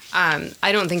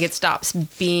 I don't think it stops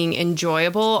being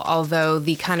enjoyable, although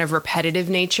the kind of repetitive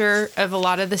nature of a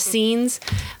lot of the scenes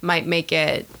might make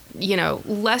it,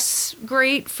 less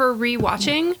great for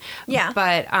rewatching. Yeah.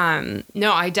 But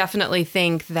no, I definitely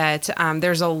think that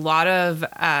there's a lot of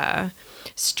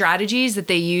strategies that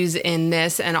they use in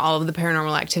this and all of the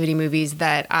Paranormal Activity movies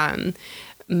that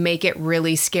make it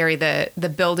really scary.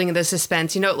 The building of the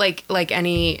suspense, like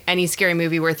any scary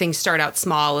movie where things start out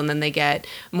small and then they get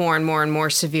more and more and more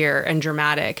severe and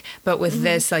dramatic. But with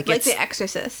this, like it's The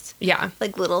Exorcist. Yeah.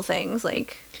 Like little things,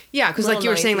 like... Yeah, because like you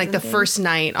were saying, like the things. first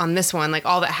night on this one, like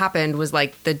all that happened was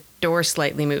like the door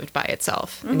slightly moved by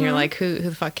itself. And you're like, who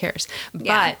the fuck cares?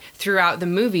 Yeah. But throughout the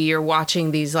movie, you're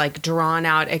watching these like drawn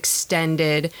out,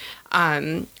 extended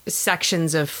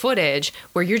sections of footage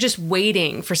where you're just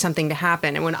waiting for something to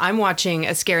happen. And when I'm watching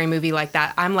a scary movie like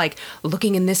that, I'm like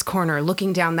looking in this corner,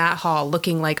 looking down that hall,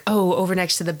 looking like, over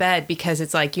next to the bed, because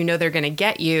it's like, they're going to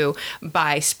get you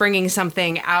by springing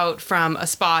something out from a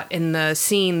spot in the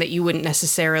scene that you wouldn't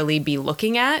necessarily be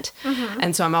looking at.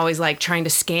 And so I'm always like trying to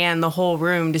scan the whole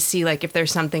room to see like if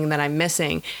there's something that I'm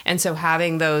missing. And so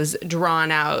having those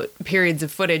drawn out periods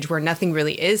of footage where nothing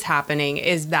really is happening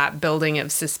is that building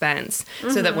of suspense.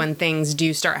 So that when things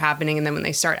do start happening and then when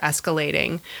they start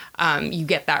escalating, you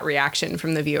get that reaction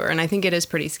from the viewer. And I think it is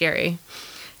pretty scary.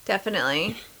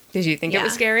 Definitely. Did you think it Yeah.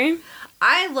 was scary?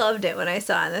 I loved it when I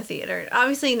saw it in the theater.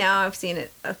 Obviously, now I've seen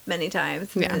it many times.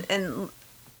 Yeah. And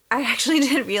I actually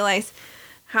didn't realize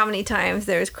how many times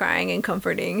there was crying and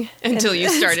comforting. Until you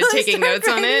started taking notes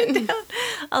on it?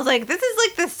 I was like, this is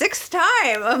like the 6th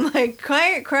time. I'm like,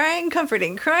 crying,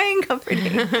 comforting, crying,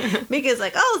 comforting. Mika's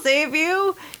like, I'll save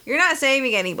you. You're not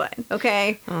saving anyone,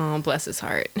 okay? Oh, bless his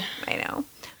heart. I know.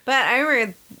 But I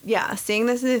remember, seeing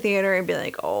this in the theater and be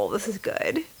like, oh, this is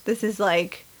good. This is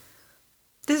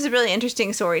really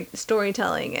interesting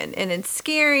storytelling, and it's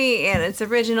scary, and it's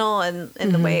original, and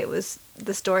the way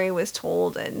the story was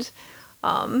told, and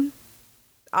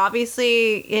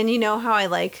obviously, and how I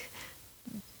like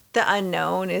the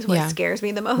unknown is what scares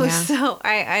me the most. Yeah. So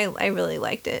I really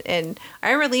liked it. And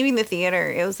I remember leaving the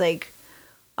theater. It was like,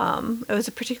 it was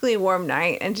a particularly warm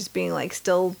night, and just being like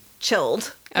still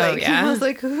chilled. Oh, Like, yeah. I was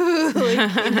like, ooh,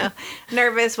 like,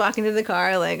 nervous walking to the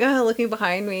car, like, looking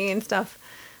behind me and stuff.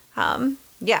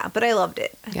 But I loved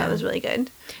it. I thought it was really good.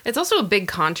 It's also a big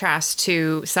contrast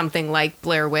to something like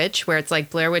Blair Witch, where it's like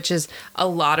Blair Witch is a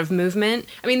lot of movement.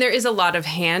 I mean, there is a lot of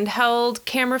handheld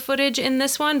camera footage in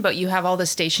this one, but you have all the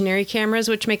stationary cameras,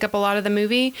 which make up a lot of the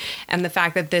movie. And the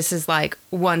fact that this is like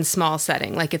one small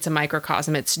setting, like it's a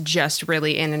microcosm, it's just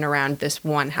really in and around this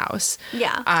one house.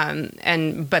 Yeah.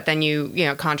 But then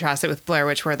you contrast it with Blair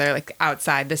Witch, where they're like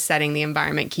outside the setting, the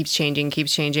environment keeps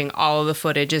changing. All of the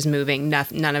footage is moving,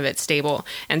 none of it's stable.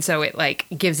 And so it like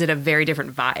gives it a very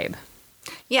different vibe.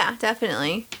 Yeah,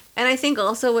 definitely. And I think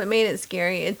also what made it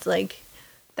scary, it's like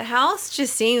the house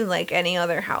just seemed like any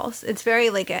other house. It's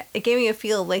very like, it gave me a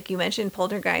feel, like you mentioned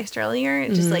Poltergeist earlier.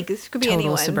 It's just like, this could be Total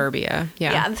anyone. suburbia.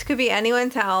 Yeah, this could be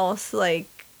anyone's house. Like,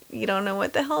 you don't know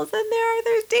what the hell's in there.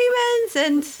 There's demons,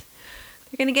 and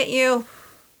they're going to get you.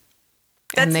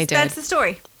 And they did. That's the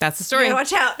story. That's the story. You gotta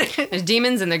watch out. There's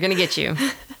demons and they're going to get you.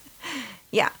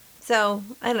 Yeah. So,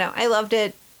 I don't know. I loved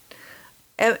it.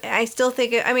 I still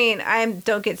think I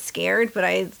don't get scared, but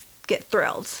I get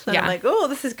thrilled. And I'm like, oh,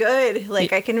 this is good.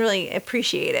 Like, I can really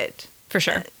appreciate it. For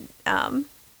sure.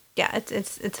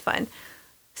 It's fun.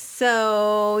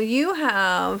 So you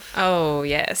have Oh,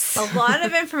 yes. a lot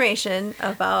of information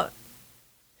about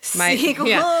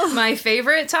sequels. My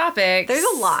favorite topic. There's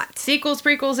a lot. Sequels,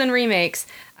 prequels, and remakes.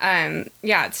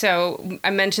 So I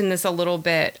mentioned this a little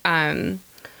bit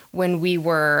when we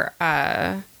were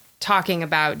talking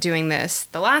about doing this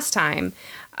the last time,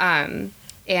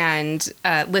 and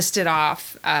listed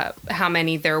off how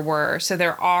many there were. So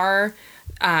there are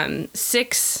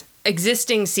 6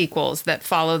 existing sequels that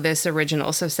follow this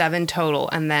original, so 7 total,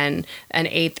 and then an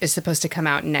 8th is supposed to come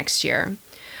out next year.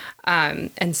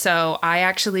 And so I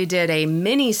actually did a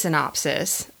mini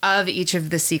synopsis of each of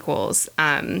the sequels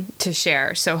to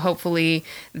share. So hopefully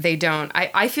they don't.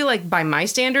 I feel like by my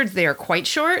standards, they are quite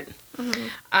short.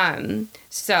 Mm-hmm.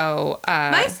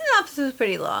 My synopsis was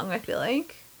pretty long, I feel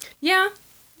like. Yeah.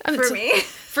 For me.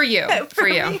 For you. For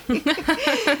you.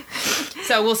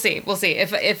 So we'll see. We'll see.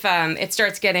 If it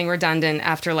starts getting redundant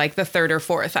after like the third or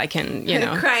fourth, I can,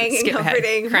 crying and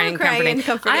comforting. Crying and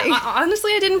comforting.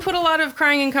 Honestly, I didn't put a lot of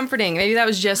crying and comforting. Maybe that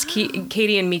was just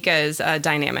Katie and Mika's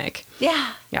dynamic.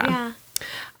 Yeah.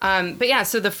 But yeah,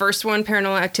 so the first one,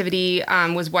 Paranormal Activity,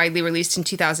 was widely released in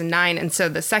 2009. And so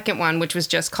the second one, which was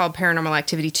just called Paranormal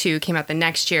Activity 2, came out the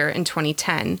next year in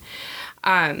 2010.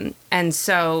 And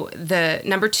so the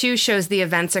number 2 shows the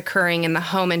events occurring in the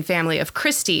home and family of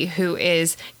Christy, who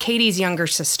is Katie's younger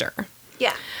sister.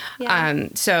 Yeah.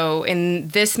 So in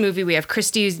this movie, we have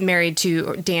Christy's married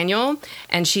to Daniel,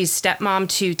 and she's stepmom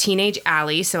to teenage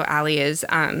Allie. So Allie is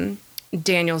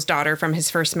Daniel's daughter from his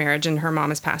first marriage, and her mom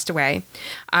has passed away.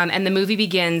 And the movie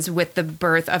begins with the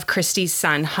birth of Christy's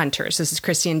son, Hunter. So this is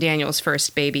Christy and Daniel's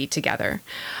first baby together.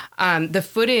 The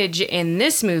footage in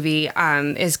this movie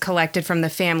is collected from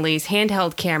the family's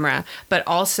handheld camera, but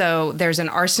also there's an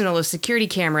arsenal of security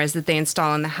cameras that they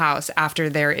install in the house after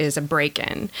there is a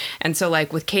break-in. And so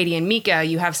like with Katie and Mika,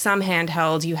 you have some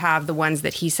handheld, you have the ones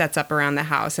that he sets up around the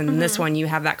house. And in this one, you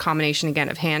have that combination again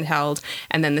of handheld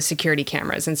and then the security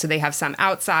cameras. And so they have some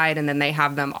outside and then they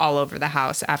have them all over the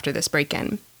house after this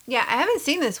break-in. Yeah, I haven't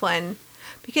seen this one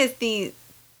because the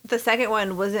second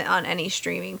one wasn't on any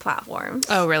streaming platforms.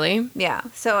 Oh, really? Yeah.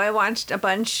 So I watched a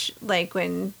bunch like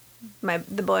when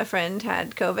the boyfriend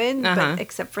had COVID, but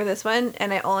except for this one,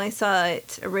 and I only saw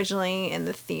it originally in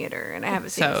the theater, and I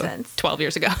haven't seen it since. 12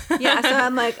 years ago. Yeah, so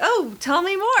I'm like, oh, tell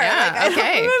me more. Yeah, like,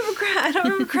 I don't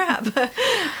remember crap.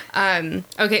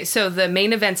 Okay, so the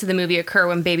main events of the movie occur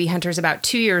when baby Hunter's about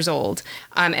 2 years old,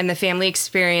 and the family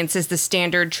experiences the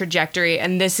standard trajectory,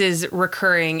 and this is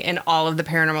recurring in all of the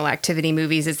Paranormal Activity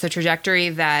movies. It's the trajectory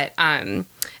that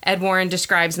Ed Warren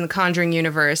describes in the Conjuring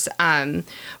universe,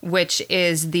 which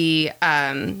is the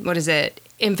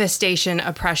infestation,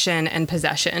 oppression, and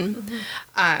possession.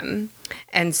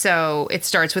 And so it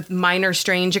starts with minor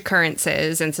strange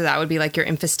occurrences, and so that would be like your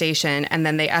infestation, and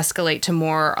then they escalate to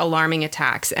more alarming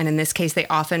attacks, and in this case, they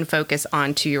often focus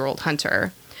on 2-year-old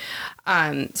Hunter.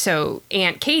 So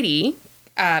Aunt Katie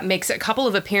makes a couple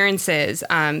of appearances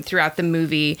throughout the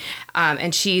movie,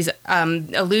 and she's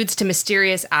alludes to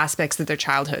mysterious aspects of their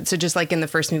childhood. So just like in the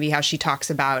first movie, how she talks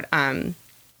about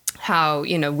how,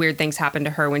 weird things happen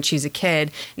to her when she's a kid.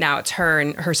 Now it's her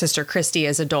and her sister Christy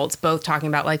as adults both talking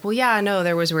about like, well, yeah, no,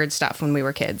 there was weird stuff when we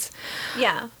were kids.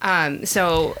 Yeah.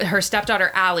 So her stepdaughter,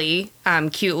 Allie,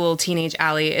 cute little teenage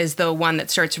Allie, is the one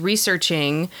that starts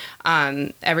researching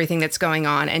everything that's going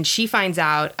on. And she finds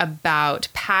out about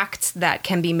pacts that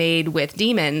can be made with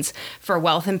demons for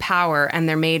wealth and power, and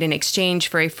they're made in exchange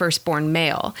for a firstborn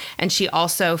male. And she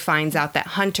also finds out that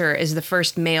Hunter is the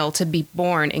first male to be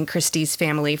born in Christy's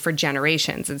family for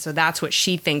generations. And so that's what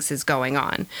she thinks is going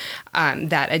on,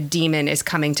 that a demon is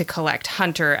coming to collect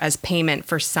Hunter as payment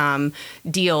for some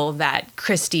deal that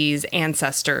Christy's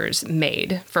ancestors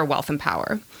made for wealth and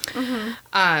power.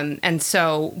 And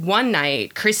so one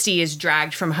night, Christy is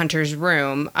dragged from Hunter's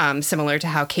room, similar to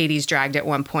how Katie's dragged at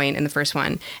one point in the first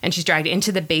one. And she's dragged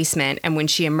into the basement. And when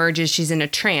she emerges, she's in a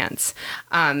trance.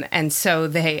 And so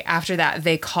after that,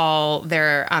 they call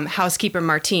their housekeeper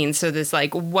Martine. So this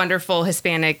like wonderful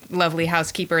Hispanic, lovely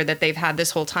housekeeper that they've had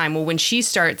this whole time. Well, when she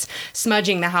starts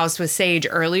smudging the house with sage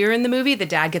earlier in the movie, the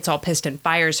dad gets all pissed and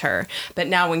fires her. But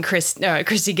now when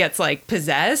Christy gets like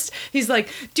possessed, he's like,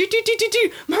 do,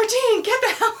 Martine, get the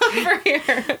hell over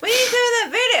here. We need some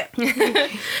of that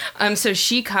voodoo. So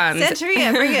she comes.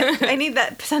 Santeria, bring it. I need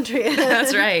that Santeria.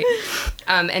 That's right.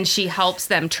 And she helps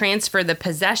them transfer the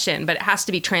possession, but it has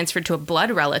to be transferred to a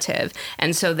blood relative.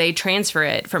 And so they transfer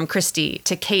it from Christy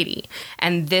to Katie.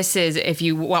 And this is, if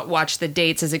you watch the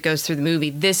dates as it goes through the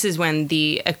movie, this is when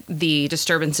the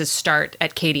disturbances start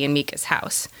at Katie and Mika's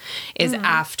house, is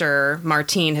after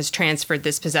Martine has transferred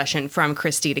this possession from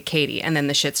Christy to Katie. And then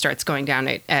the shit starts going down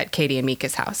at Katie and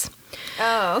Mika's house.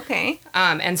 Oh, okay.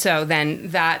 And so then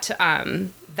that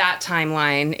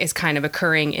timeline is kind of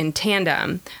occurring in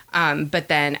tandem. But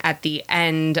then at the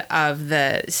end of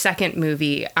the second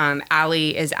movie,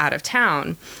 Allie is out of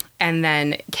town. And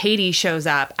then Katie shows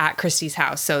up at Christy's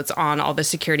house. So it's on all the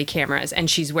security cameras. And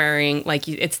she's wearing, like,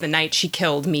 it's the night she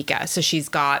killed Mika. So she's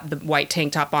got the white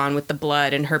tank top on with the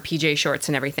blood and her PJ shorts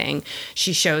and everything.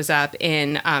 She shows up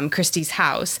in Christy's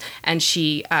house and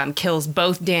she kills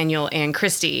both Daniel and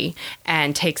Christy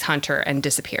and takes Hunter and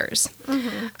disappears.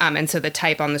 And so the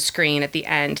type on the screen at the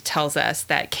end tells us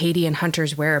that Katie and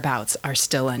Hunter's whereabouts are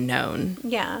still unknown.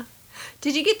 Yeah.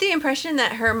 Did you get the impression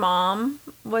that her mom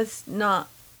was not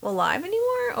alive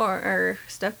anymore, or her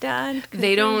stepdad?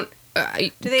 They don't.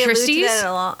 Do they allude to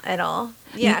that at all?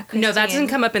 Yeah. No, that doesn't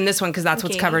come up in this one because that's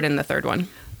what's covered in the third one.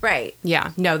 Right.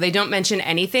 Yeah. No, they don't mention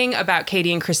anything about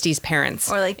Katie and Christy's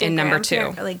parents or like in number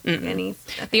 2. Or like any.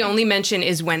 Okay. The only mention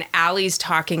is when Allie's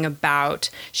talking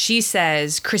about, she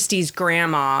says Christy's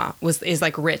grandma is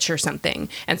like rich or something.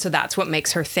 And so that's what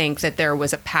makes her think that there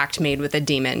was a pact made with a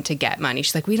demon to get money.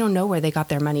 She's like, we don't know where they got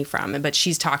their money from. But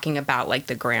she's talking about like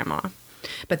the grandma.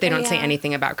 But they don't say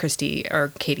anything about Christy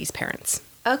or Katie's parents.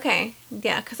 Okay.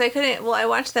 Yeah. Because I couldn't. Well, I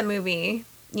watched that movie.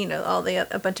 You know,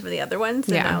 a bunch of the other ones,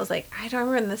 and I was like, I don't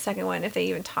remember in the second one if they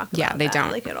even talked about they that,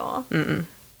 don't. like, at all. Or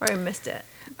I missed it.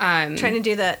 Trying to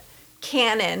do the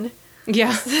canon.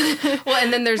 Yeah. Well,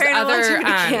 and then there's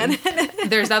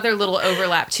there's other little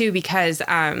overlap too, because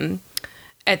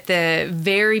at the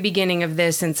very beginning of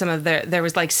this and some of there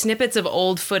was like snippets of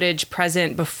old footage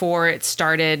present before it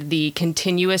started the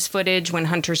continuous footage when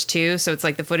Hunter's 2. So it's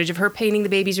like the footage of her painting the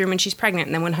baby's room when she's pregnant,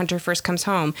 and then when Hunter first comes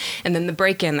home, and then the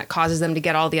break-in that causes them to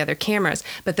get all the other cameras.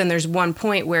 But then there's one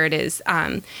point where it is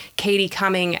Katie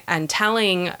coming and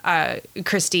telling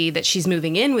Christy that she's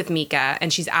moving in with Mika,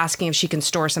 and she's asking if she can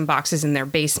store some boxes in their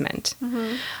basement.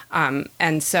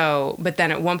 And so, but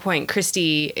then at one point,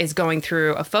 Christy is going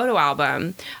through a photo album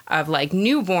of like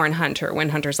newborn Hunter when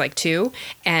Hunter's like 2,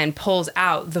 and pulls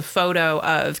out the photo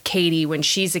of Katie when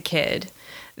she's a kid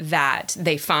that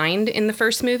they find in the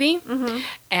first movie.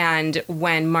 And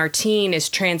when Martine is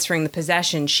transferring the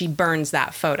possession, she burns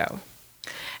that photo.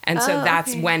 And so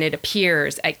that's when it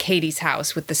appears at Katie's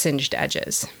house with the singed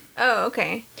edges. Oh,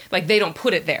 okay. Like they don't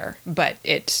put it there, but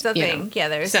it something. You know,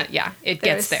 there's it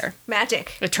gets there.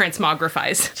 Magic. It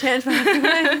transmogrifies.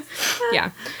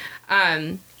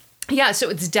 Yeah, so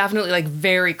it's definitely like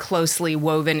very closely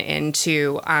woven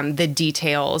into the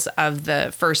details of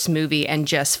the first movie and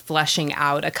just fleshing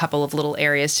out a couple of little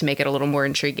areas to make it a little more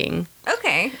intriguing.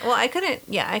 Okay. Well, I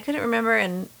couldn't remember,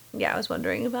 and I was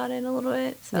wondering about it a little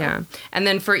bit. So. Yeah. And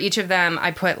then for each of them,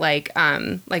 I put like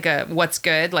a what's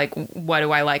good, like what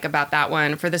do I like about that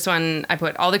one. For this one, I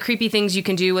put all the creepy things you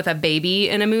can do with a baby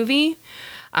in a movie.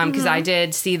 Because I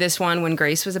did see this one when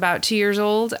Grace was about 2 years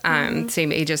old,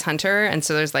 same age as Hunter. And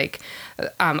so there's like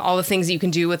all the things that you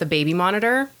can do with a baby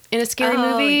monitor in a scary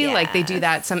movie. Yes. Like they do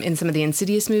that in some of the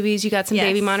Insidious movies. You got some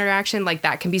baby monitor action. Like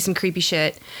that can be some creepy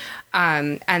shit.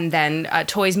 And then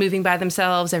toys moving by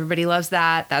themselves. Everybody loves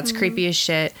that. That's creepy as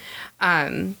shit.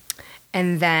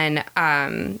 And then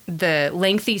the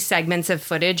lengthy segments of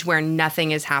footage where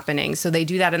nothing is happening. So they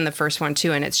do that in the first one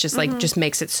too, and it's just like just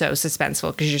makes it so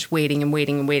suspenseful because you're just waiting and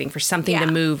waiting and waiting for something to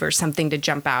move or something to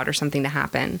jump out or something to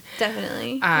happen.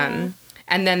 Definitely.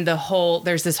 And then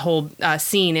there's this whole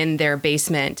scene in their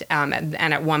basement, and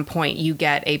at one point you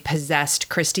get a possessed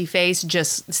Christy face,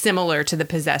 just similar to the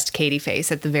possessed Katie face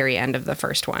at the very end of the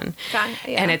first one.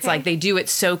 And it's like they do it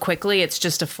so quickly, it's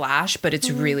just a flash, but it's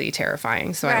really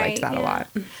terrifying. So I liked that a lot.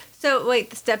 So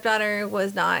wait, the stepdaughter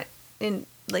was not in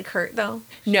like hurt though?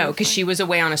 No, because she was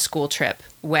away on a school trip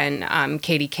when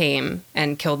Katie came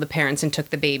and killed the parents and took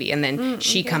the baby, and then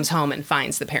she comes home and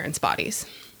finds the parents' bodies.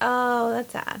 Oh,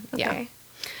 that's sad. Okay. Yeah.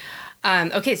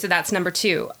 Okay, so that's number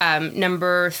 2.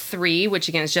 Number 3, which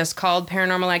again is just called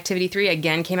Paranormal Activity 3,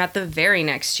 again came out the very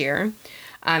next year.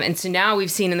 And so now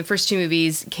we've seen in the first 2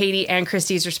 movies, Katie and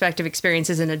Christy's respective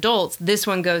experiences as adults. This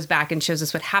one goes back and shows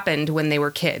us what happened when they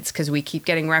were kids, because we keep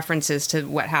getting references to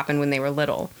what happened when they were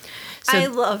little. So I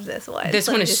love this one. This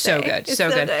one is so good.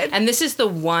 So good. And this is the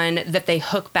one that they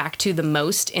hook back to the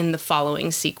most in the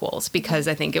following sequels, because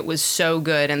I think it was so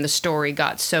good and the story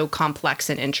got so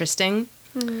complex and interesting.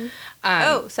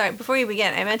 Sorry. Before you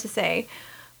begin, I meant to say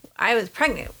I was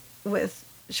pregnant with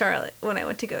Charlotte when I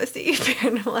went to go see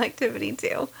Paranormal Activity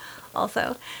 2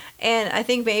 also. And I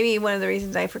think maybe one of the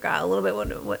reasons I forgot a little bit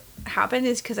what happened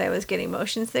is because I was getting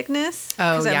motion sickness.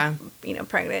 Oh, yeah. I'm,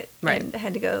 pregnant. Right. And I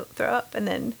had to go throw up and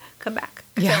then come back.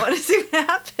 Because I want to see what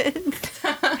happens.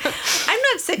 I'm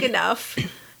not sick enough.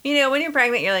 You know, when you're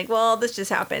pregnant, you're like, well, this just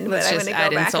happened, but I'm going to go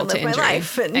back and live my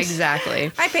life. And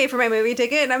exactly. I paid for my movie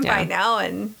ticket, and I'm fine now,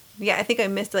 and Yeah, I think I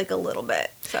missed like a little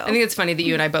bit. So I think it's funny that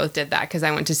you and I both did that because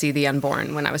I went to see The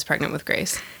Unborn when I was pregnant with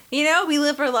Grace. You know, we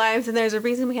live our lives, and there's a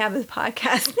reason we have this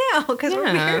podcast now, because we're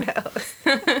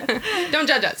weirdos. Don't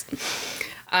judge us.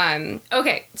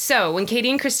 Okay, so when Katie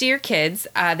and Christy are kids,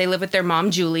 they live with their mom,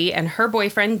 Julie, and her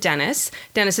boyfriend, Dennis.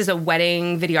 Dennis is a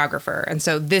wedding videographer, and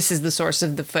so this is the source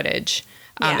of the footage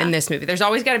in this movie. There's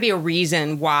always got to be a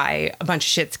reason why a bunch of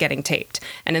shit's getting taped.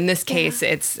 And in this case,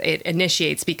 it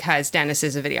initiates because Dennis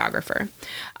is a videographer.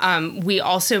 We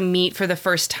also meet for the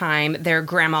first time their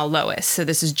grandma, Lois. So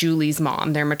this is Julie's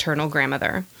mom, their maternal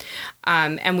grandmother.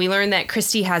 And we learn that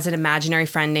Christy has an imaginary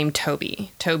friend named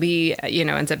Toby. Toby,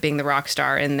 ends up being the rock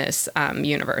star in this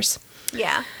universe.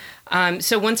 Yeah.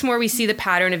 So once more, we see the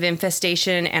pattern of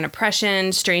infestation and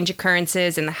oppression, strange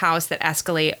occurrences in the house that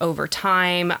escalate over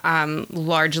time,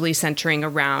 largely centering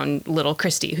around little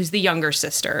Christy, who's the younger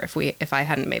sister, if I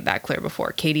hadn't made that clear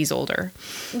before. Katie's older.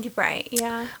 Right,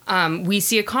 yeah. We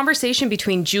see a conversation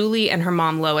between Julie and her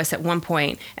mom, Lois, at one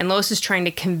point, and Lois is trying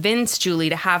to convince Julie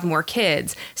to have more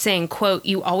kids, saying, quote,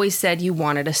 "You always said you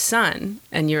wanted a son."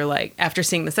 And you're like, after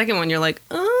seeing the second one, you're like,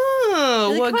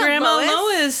 oh, well, Grandma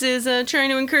Lois is trying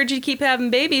to encourage you to keep having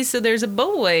babies, so there's a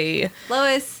boy.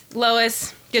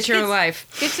 Lois, get your own life.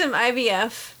 Get some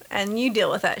IVF, and you deal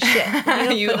with that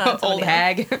shit. You old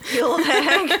hag. You old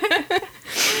hag.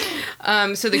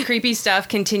 So the creepy stuff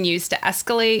continues to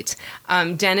escalate.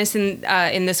 Dennis in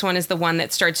this one is the one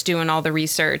that starts doing all the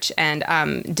research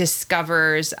and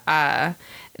discovers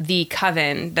the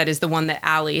coven that is the one that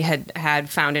Allie had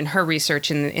found in her research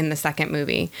in the second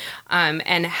movie,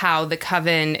 and how the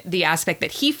coven, the aspect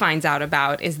that he finds out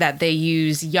about is that they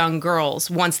use young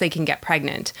girls once they can get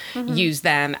pregnant, use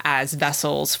them as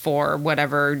vessels for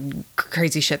whatever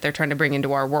crazy shit they're trying to bring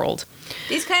into our world.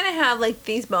 These kind of have like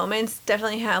these moments.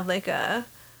 Definitely have like a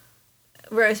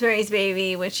Rosemary's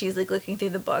Baby when she's like looking through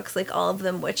the books, like all of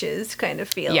them witches kind of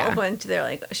feel when they're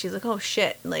like, she's like, oh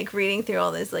shit, like reading through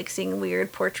all this, like seeing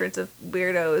weird portraits of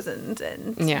weirdos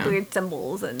and weird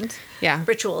symbols and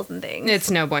rituals and things. It's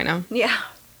no bueno. Yeah.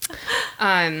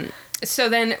 So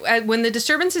then when the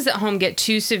disturbances at home get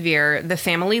too severe, the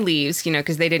family leaves,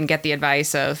 because they didn't get the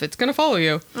advice of it's going to follow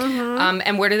you.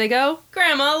 And where do they go?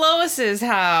 Grandma Lois's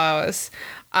house.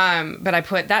 But I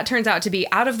put, that turns out to be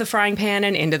out of the frying pan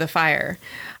and into the fire,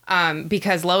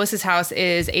 because Lois's house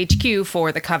is HQ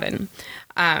for the coven.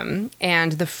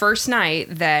 And the first night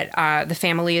that the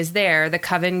family is there, the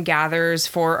coven gathers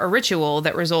for a ritual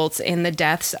that results in the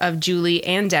deaths of Julie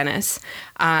and Dennis,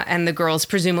 and the girls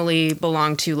presumably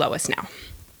belong to Lois now.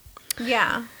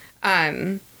 Yeah.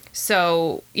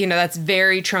 So, that's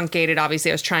very truncated.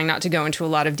 Obviously, I was trying not to go into a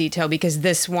lot of detail because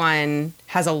this one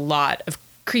has a lot of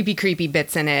creepy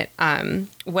bits in it.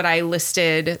 What I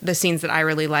listed, the scenes that I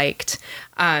really liked,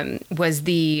 was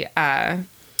the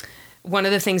one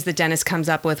of the things that Dennis comes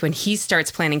up with when he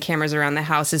starts planting cameras around the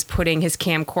house is putting his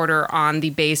camcorder on the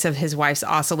base of his wife's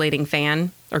oscillating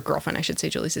fan, or girlfriend, I should say.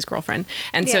 Julie's his girlfriend.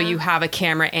 And so you have a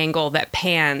camera angle that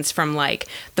pans from like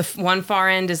the one far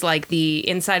end is like the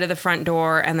inside of the front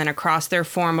door and then across their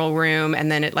formal room. And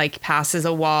then it like passes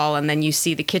a wall and then you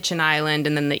see the kitchen island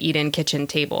and then the eat-in kitchen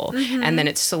table. And then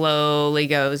it slowly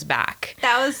goes back.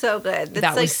 That was so good.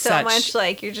 That's like so much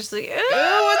like, you're just like,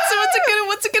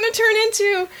 what's it gonna turn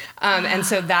into? And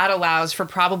so that allows for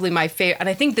probably my favorite, and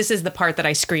I think this is the part that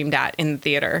I screamed at in the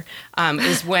theater,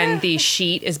 is when the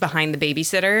sheet is behind the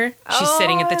babysitter. She's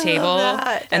sitting at the table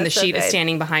and the sheet is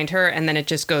standing behind her and then it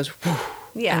just goes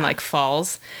and like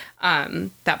falls.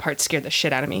 That part scared the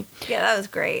shit out of me. Yeah, that was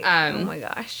great. Oh my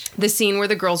gosh. The scene where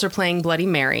the girls are playing Bloody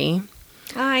Mary.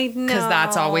 I know. Because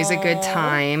that's always a good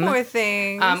time. Poor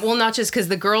things. Well, not just because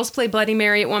the girls play Bloody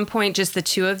Mary at one point, just the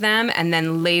two of them. And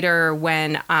then later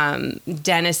when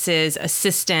Dennis's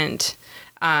assistant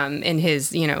in his,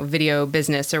 video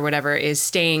business or whatever is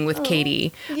staying with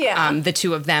Katie, the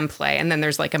two of them play. And then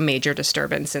there's like a major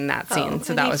disturbance in that scene.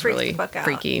 So that was really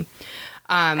freaky.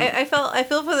 I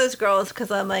feel for those girls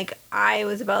because I'm like, I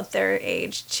was about their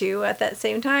age too at that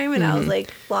same time. And I was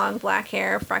like long black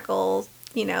hair, freckles,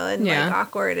 and like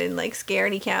awkward and like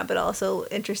scaredy cat, but also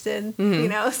interested, so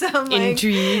I'm like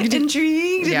intrigued and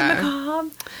macabre.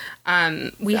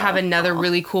 We have another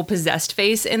really cool possessed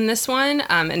face in this one,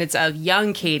 and it's a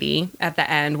young Katie at the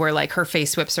end where like her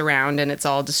face whips around and it's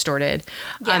all distorted.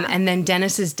 And then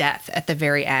Dennis's death at the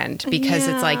very end because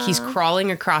it's like he's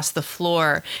crawling across the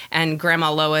floor and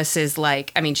Grandma Lois is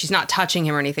like, I mean, she's not touching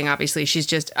him or anything, obviously. She's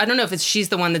just, I don't know if she's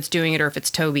the one that's doing it or if it's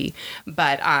Toby,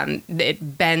 but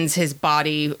it bends his body,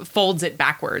 folds it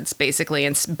backwards basically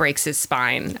and breaks his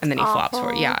spine and then he flops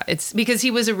for it. Yeah, it's because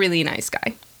he was a really nice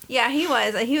guy. Yeah, he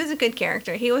was. He was a good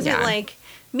character. He wasn't Yeah. like...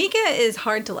 Mika is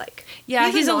hard to like. Yeah,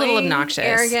 he's a little annoying, obnoxious.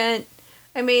 Arrogant.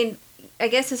 I mean, I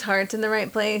guess his heart's in the right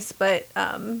place, but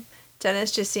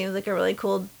Dennis just seems like a really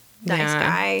cool, nice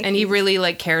guy. And he really,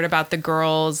 like, cared about the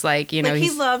girls. Like, you know,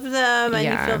 he loved them, and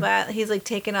Yeah. you feel bad. He's, like,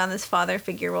 taken on this father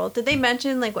figure role. Did they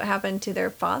mention, like, what happened to their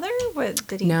father? What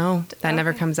did he... No, that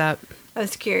never comes up. I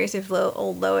was curious if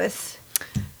old Lois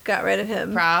got rid of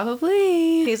him.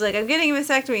 Probably. He's like, I'm getting a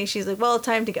vasectomy. She's like, well,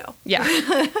 time to go.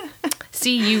 Yeah.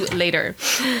 See you later.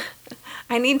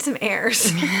 I need some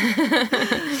heirs.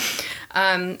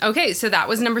 Okay, so that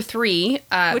was number 3,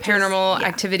 Paranormal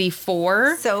Activity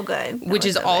 4. So good. Which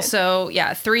is also,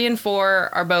 3 and 4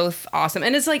 are both awesome.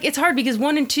 And it's like, it's hard because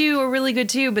 1 and 2 are really good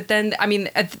too. But then, I mean,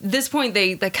 at this point,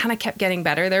 they kind of kept getting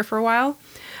better there for a while.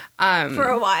 For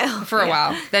a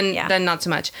while. Then not so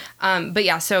much. But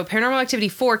yeah, so Paranormal Activity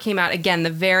 4 came out again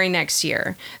the very next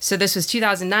year. So this was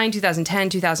 2009, 2010,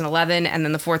 2011, and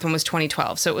then the 4th one was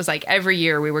 2012. So it was like every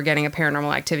year we were getting a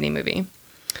Paranormal Activity movie.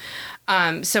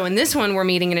 So in this one, we're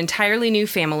meeting an entirely new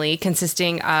family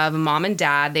consisting of mom and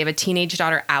dad. They have a teenage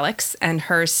daughter, Alex, and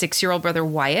her 6-year-old brother,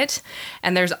 Wyatt.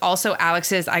 And there's also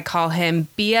Alex's, I call him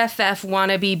BFF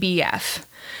wannabe BF.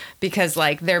 Because,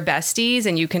 like, they're besties,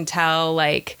 and you can tell,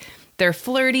 like, they're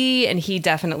flirty, and he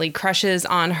definitely crushes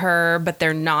on her, but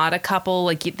they're not a couple.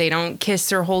 Like, they don't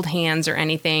kiss or hold hands or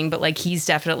anything, but, like, he's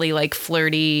definitely, like,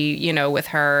 flirty, you know, with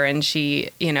her, and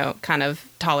she, you know, kind of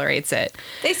tolerates it.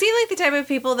 They seem like the type of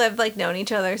people that have, like, known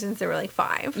each other since they were, like,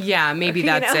 5. Yeah, maybe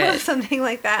that's it. Something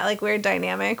like that, like, weird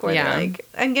dynamic where they're like,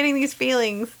 I'm getting these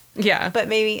feelings. Yeah. But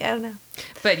maybe, I don't know.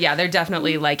 But yeah, they're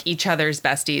definitely like each other's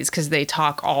besties because they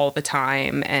talk all the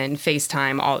time and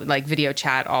FaceTime, all like video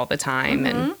chat all the time.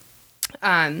 Mm-hmm.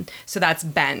 And so that's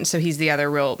Ben. So he's the other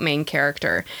real main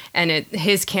character. And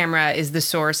his camera is the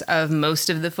source of most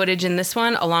of the footage in this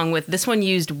one, along with this one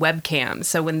used webcams.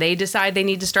 So when they decide they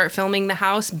need to start filming the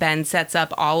house, Ben sets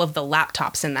up all of the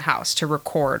laptops in the house to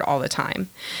record all the time.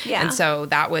 Yeah. And so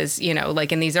that was, you know,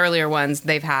 like in these earlier ones,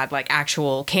 they've had like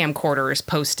actual camcorders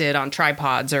posted on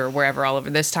tripods or wherever all over.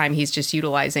 This time he's just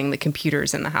utilizing the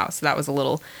computers in the house. So that was a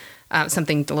little...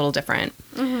 something a little different.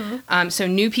 Mm-hmm. So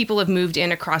new people have moved in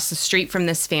across the street from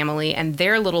this family, and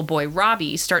their little boy,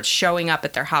 Robbie, starts showing up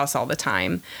at their house all the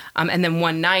time. And then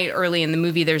one night early in the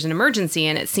movie, there's an emergency,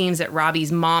 and it seems that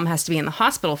Robbie's mom has to be in the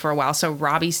hospital for a while. So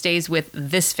Robbie stays with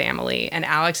this family. And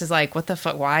Alex is like, what the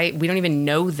fuck? Why? We don't even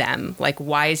know them. Like,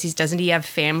 why is doesn't he have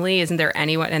family? Isn't there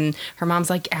anyone? And her mom's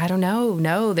like, I don't know.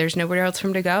 No, there's nowhere else for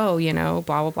him to go, you know,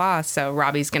 blah, blah, blah. So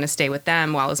Robbie's going to stay with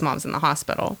them while his mom's in the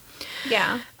hospital.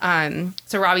 Yeah.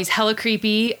 So Robbie's hella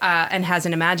creepy and has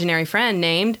an imaginary friend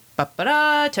named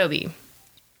Toby.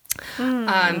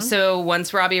 So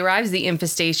once Robbie arrives, the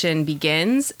infestation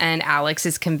begins, and Alex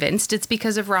is convinced it's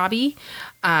because of Robbie.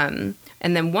 And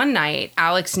then one night,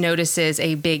 Alex notices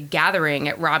a big gathering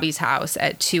at Robbie's house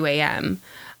at 2 a.m.,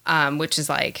 which is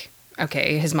like,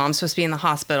 okay, his mom's supposed to be in the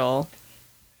hospital.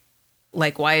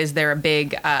 Like, why is there a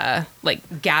big,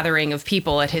 gathering of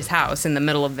people at his house in the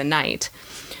middle of the night?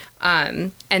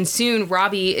 And soon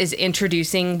Robbie is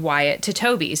introducing Wyatt to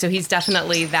Toby. So he's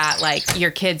definitely that, like,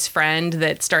 your kid's friend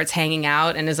that starts hanging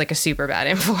out and is, like, a super bad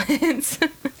influence.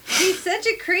 He's such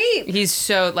a creep. He's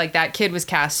so, like, that kid was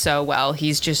cast so well.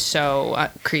 He's just so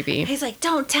creepy. He's like,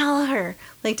 don't tell her.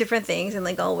 Like, different things and,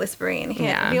 like, all whispering.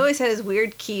 And he always had his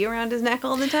weird key around his neck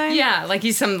all the time. Yeah, like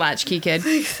he's some latchkey kid,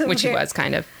 which he was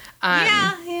kind of.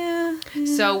 Yeah.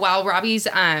 So while Robbie's,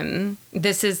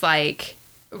 this is like...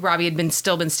 Robbie had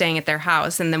still been staying at their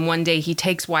house, and then one day he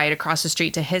takes Wyatt across the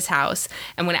street to his house,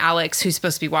 and when Alex, who's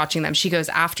supposed to be watching them, she goes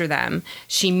after them,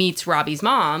 she meets Robbie's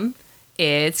mom.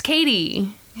 It's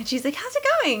Katie. And she's like, how's it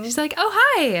going? She's like, oh,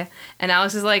 hi. And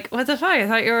Alex is like, what the fuck? I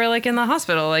thought you were, like, in the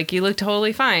hospital. Like, you look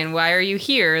totally fine. Why are you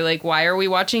here? Like, why are we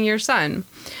watching your son?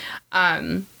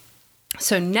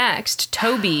 So next,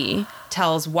 Toby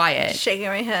tells Wyatt... Shaking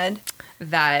my head.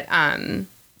 That,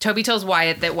 Toby tells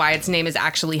Wyatt that Wyatt's name is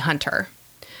actually Hunter.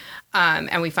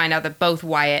 And we find out that both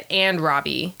Wyatt and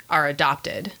Robbie are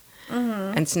adopted.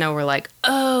 Mm-hmm. And so we're like,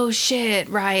 oh shit,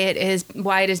 Wyatt is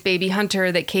baby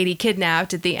Hunter that Katie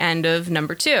kidnapped at the end of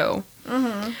number 2.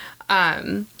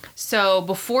 Mm-hmm. So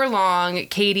before long,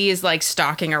 Katie is like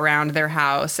stalking around their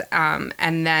house.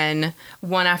 And then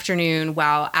one afternoon,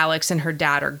 while Alex and her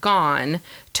dad are gone,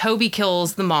 Toby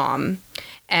kills the mom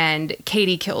and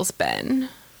Katie kills Ben.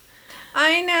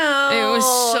 I know. It was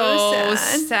so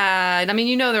sad. I mean,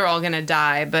 you know they're all gonna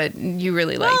die, but you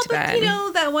really liked Ben. You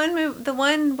know that the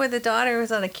one where the daughter was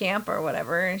on a camp or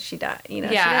whatever, and she died. You know,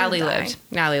 yeah, Allie lived.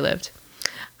 Allie lived.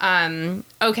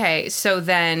 Okay, so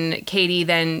then Katie,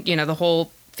 you know, the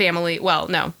whole family, well,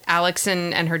 no, Alex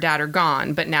and her dad are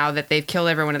gone, but now that they've killed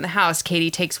everyone in the house,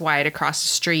 Katie takes Wyatt across the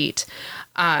street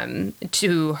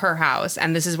to her house,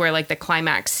 and this is where like the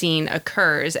climax scene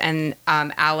occurs, and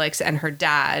Alex and her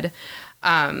dad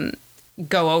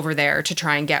go over there to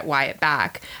try and get Wyatt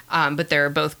back, but they're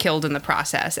both killed in the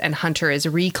process, and Hunter is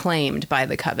reclaimed by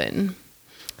the Coven.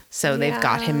 So they've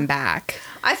got him back.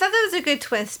 I thought that was a good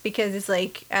twist because it's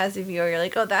like, as a viewer, you're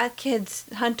like, oh, that kid's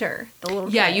Hunter, the little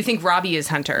kid. Yeah, you think Robbie is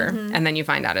Hunter, and then you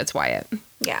find out it's Wyatt.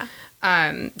 Yeah.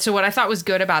 So what I thought was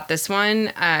good about this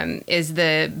one is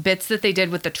the bits that they did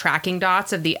with the tracking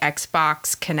dots of the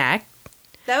Xbox Kinect.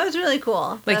 That was really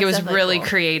cool. Like, it was really cool.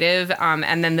 Creative.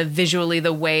 And then visually,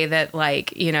 the way that,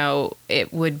 like, you know,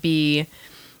 it would be,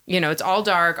 you know, it's all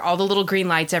dark, all the little green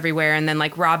lights everywhere. And then,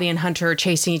 like, Robbie and Hunter are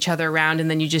chasing each other around. And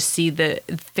then you just see the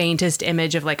faintest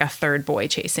image of, like, a third boy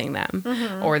chasing them.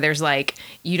 Or there's, like,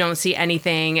 you don't see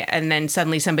anything. And then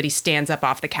suddenly somebody stands up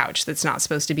off the couch that's not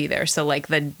supposed to be there. So, like,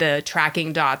 the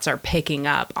tracking dots are picking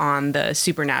up on the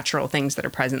supernatural things that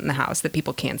are present in the house that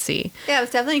people can't see. Yeah, it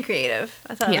was definitely creative.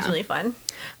 I thought it was really fun.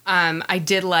 I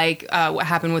did like what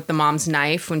happened with the mom's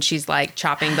knife when she's like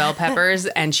chopping bell peppers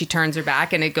and she turns her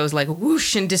back and it goes like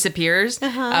whoosh and disappears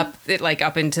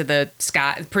up into the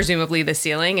sky, presumably the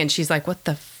ceiling. And she's like, what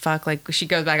the fuck? Like, she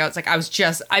goes back out. It's like,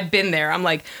 I've been there. I'm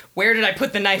like, where did I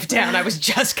put the knife down? I was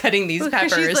just cutting these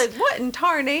peppers. She's like, what in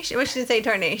tarnation? Well, she didn't say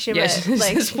tarnation, yeah, but she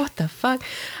like, says, what the fuck?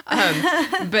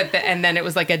 And then it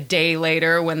was like a day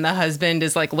later when the husband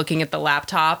is like looking at the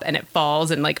laptop and it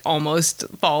falls and like almost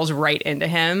falls right into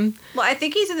him. Well, I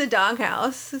think he's in the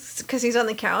doghouse because he's on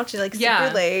the couch and like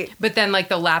super late. But then like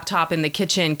the laptop in the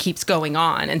kitchen keeps going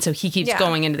on. And so he keeps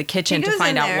going into the kitchen to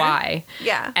find out why.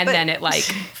 Yeah. And then it like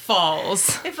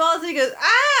falls. It falls and he goes,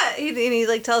 ah! And he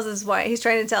like tells his wife, he's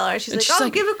trying to tell her. She's like, oh,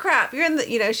 give a crap. You're in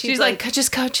the, you know, she's like,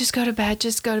 just go to bed.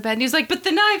 Just go to bed. And he's like, but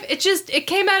the knife, it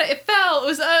came out, it fell. It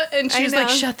was, and she's like,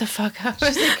 shut the fuck up.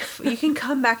 She's like, you can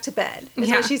come back to bed. Is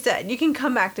what she said. You can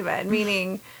come back to bed,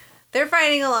 meaning they're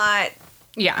fighting a lot.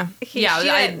 Yeah.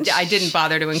 I didn't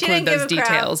bother to include those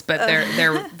details, but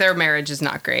their marriage is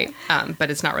not great.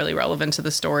 But it's not really relevant to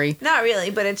the story. Not really,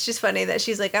 but it's just funny that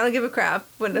she's like, I don't give a crap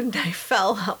when a knife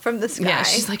fell out from the sky. Yeah,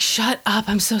 she's like, shut up.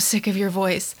 I'm so sick of your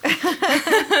voice.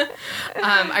 I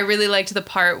really liked the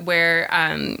part where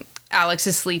Alex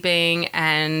is sleeping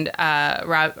and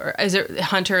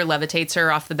Hunter levitates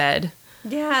her off the bed.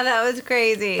 Yeah, that was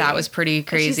crazy. That was pretty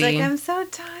crazy. And she's like, I'm so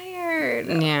tired.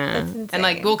 Yeah. And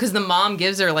like, well, because the mom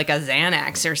gives her like a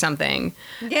Xanax or something.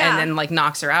 Yeah. And then like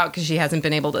knocks her out because she hasn't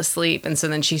been able to sleep. And so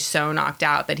then she's so knocked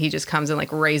out that he just comes and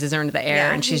like raises her into the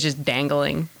air and she's just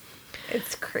dangling.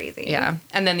 It's crazy. Yeah.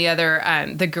 And then the other,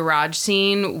 the garage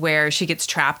scene where she gets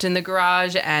trapped in the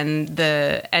garage and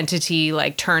the entity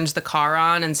like turns the car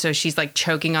on. And so she's like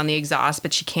choking on the exhaust,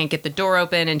 but she can't get the door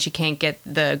open and she can't get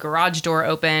the garage door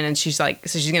open. And she's like,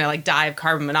 so she's going to like die of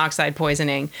carbon monoxide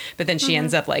poisoning. But then she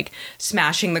ends up like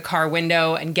smashing the car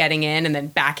window and getting in and then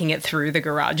backing it through the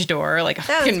garage door like a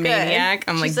fucking maniac.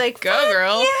 I'm like, go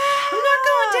girl. Yeah. I'm not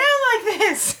going down like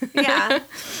this. Yeah.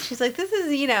 She's like, this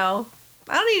is, you know,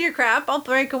 I don't need your crap. I'll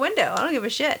break a window. I don't give a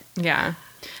shit. Yeah.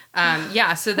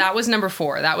 So that was number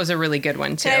 4. That was a really good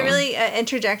one, too. Can I really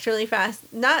interject really fast?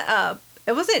 It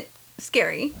wasn't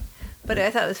scary, but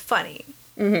I thought it was funny.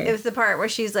 Mm-hmm. It was the part where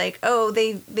she's like, oh,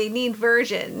 they need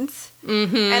virgins.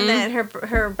 Mm-hmm. And then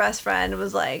her best friend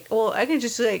was like, well, we can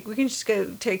just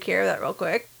go take care of that real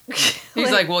quick.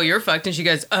 He's like, well, you're fucked. And she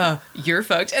goes, you're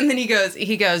fucked. And then he goes,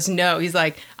 no. He's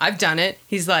like, I've done it.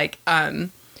 He's like,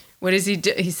 what does he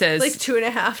do? He says like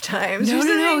 2.5 times.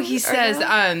 No. He says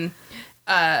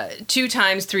 2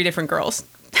 times 3 different girls.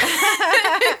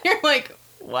 You're like,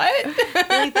 what?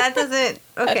 Like, that doesn't.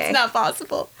 Okay, that's not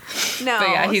possible. No, but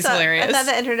yeah, he's hilarious. I thought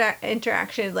the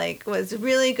interaction like was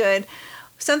really good.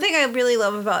 Something I really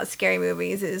love about scary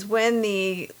movies is when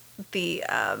the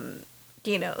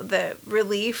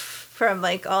relief from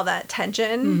like all that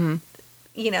tension. Mm-hmm.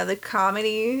 You know, the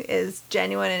comedy is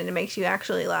genuine and it makes you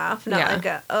actually laugh. Not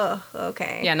like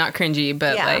okay. Yeah, not cringy,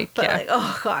 but like,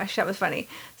 oh gosh, that was funny.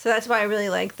 So that's why I really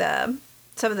like some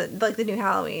of the new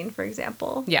Halloween, for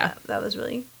example. Yeah.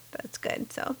 That's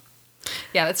good. So.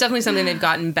 Yeah, that's definitely something they've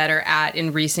gotten better at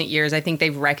in recent years. I think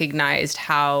they've recognized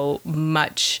how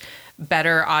much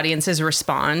better audiences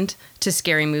respond to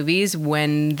scary movies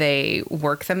when they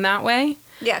work them that way.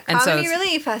 Yeah, comedy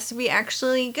relief has to be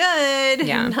actually good.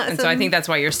 Yeah, and so I think that's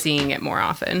why you're seeing it more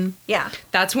often. Yeah.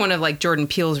 That's one of, like, Jordan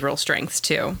Peele's real strengths,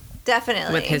 too.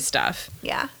 Definitely. With his stuff.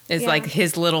 Yeah. It's like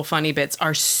his little funny bits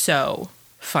are so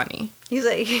funny. He's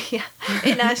like, yeah.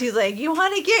 And now she's like, you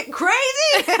want to get crazy?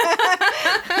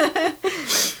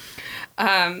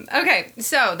 Okay,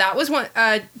 so that was one,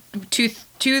 two,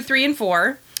 3, and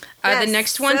 4. Yes, the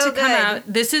next one so to come good. out,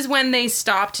 this is when they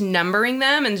stopped numbering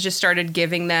them and just started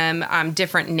giving them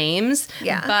different names.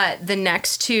 Yeah. But the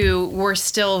next two were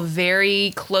still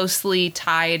very closely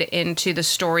tied into the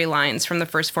storylines from the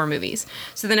first 4 movies.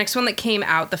 So the next one that came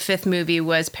out, the 5th movie,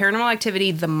 was Paranormal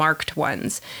Activity: The Marked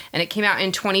Ones. And it came out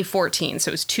in 2014, so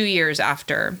it was 2 years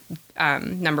after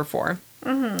number 4.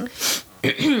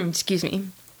 Mm-hmm. Excuse me.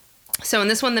 So in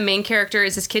this one, the main character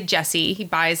is this kid, Jesse. He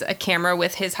buys a camera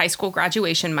with his high school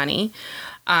graduation money.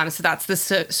 So that's the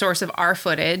source of our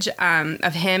footage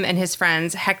of him and his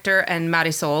friends, Hector and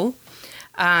Marisol.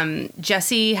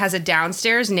 Jesse has a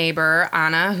downstairs neighbor,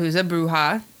 Ana, who's a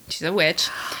bruja. She's a witch.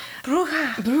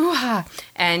 Bruja.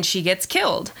 And she gets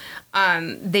killed.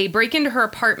 They break into her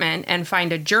apartment and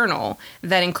find a journal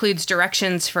that includes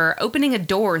directions for opening a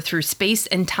door through space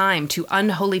and time to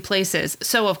unholy places.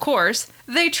 So, of course,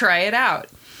 they try it out.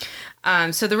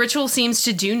 So the ritual seems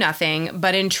to do nothing,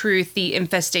 but in truth, the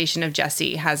infestation of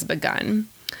Jesse has begun.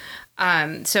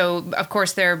 So, of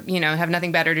course, they're, have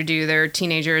nothing better to do. They're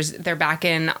teenagers. They're back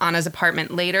in Anna's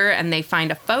apartment later, and they find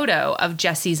a photo of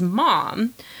Jesse's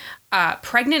mom,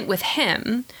 pregnant with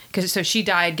him, so she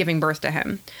died giving birth to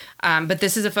him. But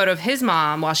this is a photo of his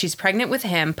mom while she's pregnant with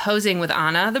him, posing with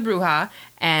Ana, the bruja,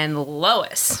 and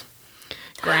Lois,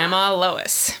 Grandma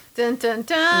Lois. Dun, dun,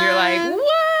 dun. And you're like,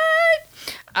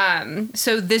 what?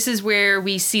 So this is where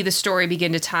we see the story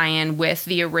begin to tie in with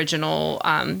the original,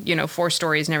 4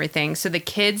 stories and everything. So the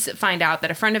kids find out that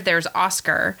a friend of theirs,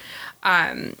 Oscar,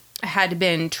 had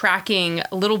been tracking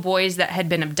little boys that had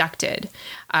been abducted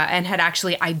and had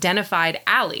actually identified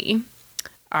Allie,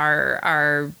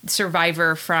 our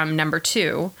survivor from number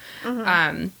 2,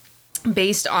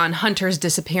 based on Hunter's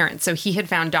disappearance. So he had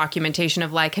found documentation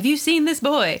of have you seen this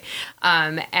boy?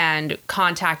 And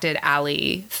contacted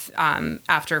Allie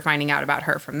after finding out about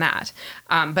her from that.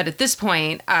 But at this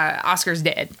point, Oscar's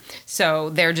dead. So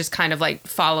they're just kind of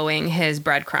following his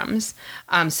breadcrumbs.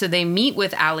 So they meet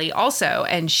with Allie also,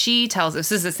 and she tells us,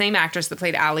 this is the same actress that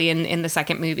played Allie in the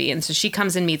second movie. And so she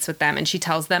comes and meets with them, and she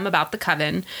tells them about the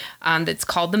coven that's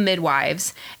called the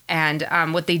Midwives. And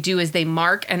what they do is they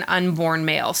mark an unborn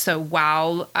male. So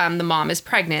while the mom is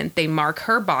pregnant, they mark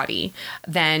her body.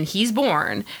 Then he's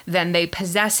born. Then they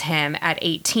possess him at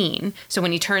 18. So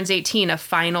when he turns 18, a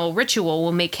final ritual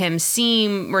will make him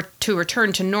seem to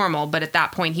return to normal. But at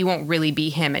that point, he won't really be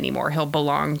him anymore. He'll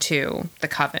belong to the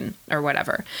coven or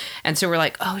whatever. And so we're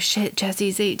like, oh shit,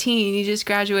 Jesse's 18. He just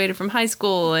graduated from high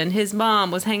school. And his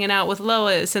mom was hanging out with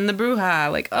Lois and the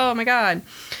bruja. Oh my God.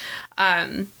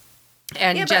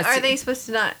 And yeah, Jesse,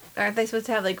 but aren't they supposed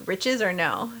to have riches or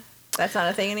no? That's not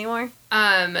a thing anymore?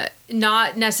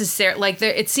 Not necessarily.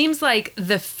 It seems like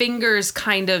the fingers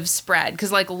kind of spread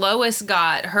because Lois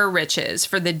got her riches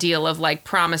for the deal of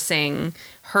promising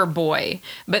her boy,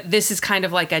 but this is kind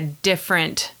of a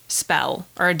different spell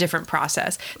or a different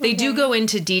process. They do go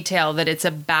into detail that it's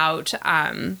about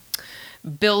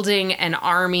building an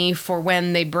army for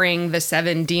when they bring the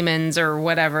 7 demons or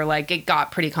whatever. It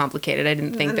got pretty complicated. I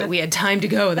didn't think that we had time to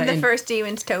go that. And the first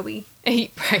demon's Toby.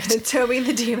 Right. Toby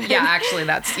the demon. Yeah, actually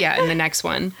that's in the next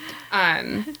one.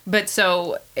 But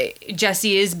so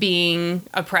Jesse is being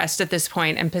oppressed at this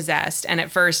point and possessed. And at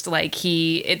first,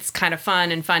 it's kind of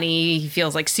fun and funny. He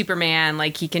feels like Superman,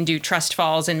 he can do trust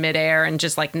falls in midair and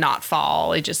just not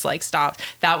fall. It just stops.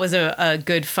 That was a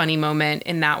good funny moment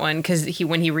in that one because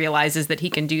when he realizes that he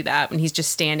can do that when he's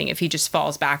just standing, if he just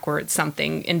falls backwards,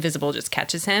 something invisible just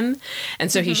catches him.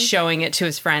 And so he's showing it to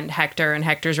his friend Hector, and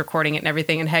Hector's recording it and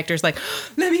everything. And Hector's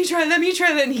let me try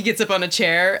that. And he gets up on a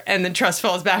chair and then trust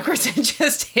falls backwards and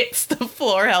just hits the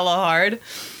floor hella hard.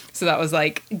 So that was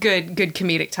good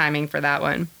comedic timing for that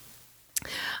one.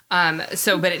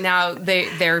 But now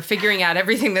they're figuring out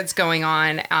everything that's going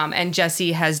on, and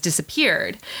Jesse has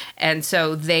disappeared. And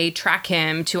so they track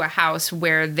him to a house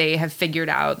where they have figured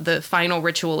out the final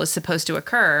ritual is supposed to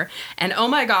occur. And oh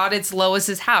my God, it's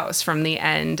Lois's house from the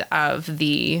end of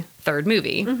the 3rd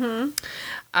movie. Mm-hmm.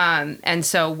 And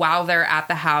so while they're at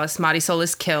the house, Marisol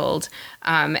is killed.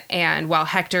 And while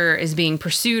Hector is being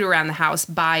pursued around the house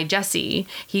by Jesse,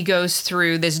 he goes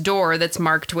through this door that's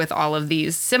marked with all of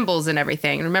these symbols and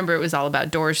everything. And remember, it was all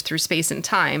about doors through space and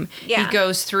time. Yeah. He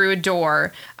goes through a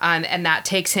door, and that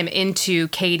takes him into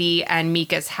Katie and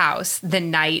Mika's house the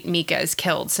night Mika is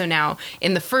killed. So now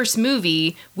in the first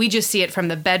movie, we just see it from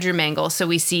the bedroom angle. So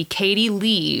we see Katie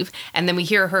leave, and then we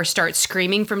hear her start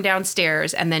screaming from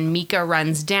downstairs, and then Mika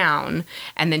runs down,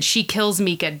 and then she kills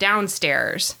Mika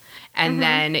downstairs. And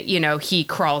then, he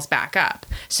crawls back up.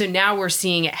 So now we're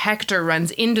seeing Hector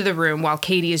runs into the room while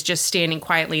Katie is just standing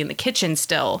quietly in the kitchen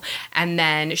still. And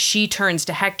then she turns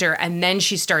to Hector and then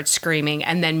she starts screaming.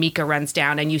 And then Mika runs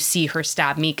down and you see her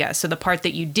stab Mika. So the part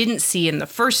that you didn't see in the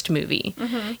first movie,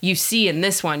 you see in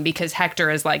this one because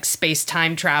Hector is like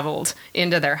space-time traveled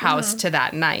into their house to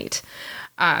that night.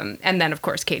 And then, of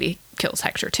course, Katie kills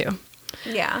Hector too.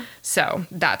 Yeah. So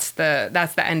that's the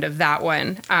end of that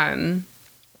one.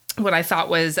 What I thought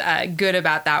was good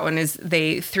about that one is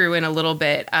they threw in a little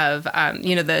bit of,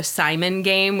 the Simon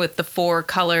game with the 4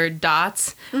 colored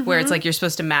dots where it's like you're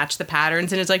supposed to match the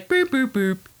patterns and it's like boop, boop,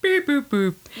 boop, boop, boop,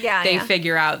 boop. Yeah. They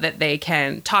figure out that they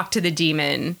can talk to the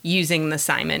demon using the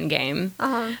Simon game.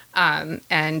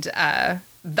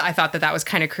 I thought that was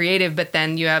kind of creative, but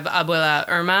then you have Abuela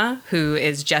Irma, who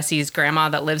is Jesse's grandma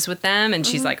that lives with them, and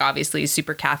she's like obviously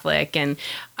super Catholic, and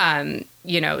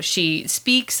she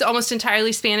speaks almost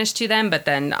entirely Spanish to them, but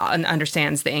then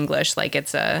understands the English, like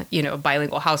it's a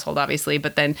bilingual household, obviously.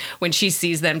 But then when she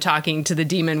sees them talking to the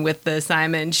demon with the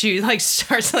Simon, she like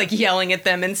starts like yelling at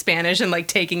them in Spanish and like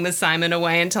taking the Simon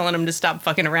away and telling them to stop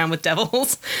fucking around with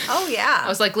devils. Oh yeah, I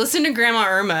was like, listen to Grandma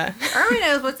Irma. Irma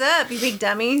knows what's up, you big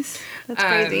dummies. That's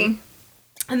crazy.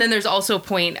 And then there's also a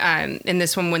point in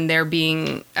this one when they're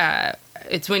being,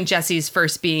 it's when Jesse's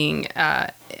first being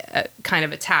kind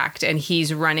of attacked and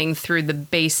he's running through the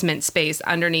basement space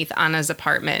underneath Anna's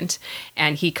apartment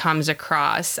and he comes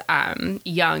across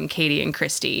young Katie and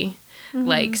Christy.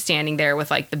 Like standing there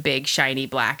with like the big shiny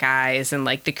black eyes and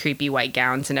like the creepy white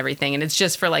gowns and everything. And it's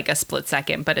just for like a split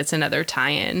second, but it's another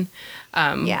tie-in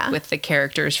with the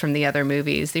characters from the other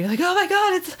movies. You're like, oh my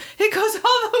God, it goes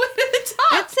all the way to the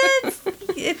top.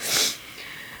 It's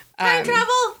time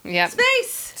travel. Yep.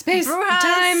 Space.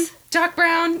 Time. Doc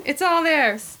Brown. It's all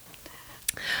there.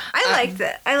 I liked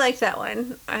it. I liked that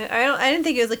one. I didn't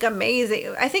think it was like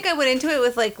amazing. I think I went into it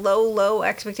with like low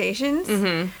expectations.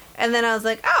 And then I was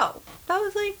like, oh, that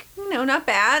was like, not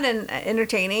bad and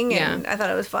entertaining, and I thought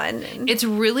it was fun. And it's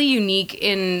really unique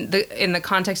in the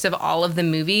context of all of the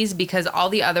movies because all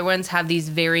the other ones have these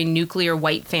very nuclear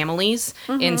white families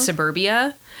in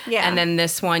suburbia. Yeah. And then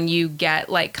this one you get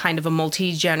like kind of a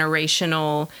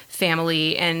multi-generational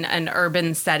family in an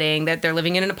urban setting that they're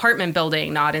living in an apartment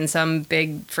building, not in some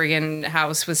big friggin'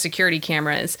 house with security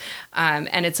cameras.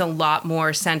 And it's a lot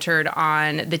more centered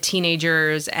on the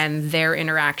teenagers and their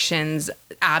interactions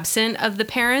absent of the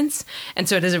parents. And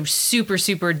so it has a super,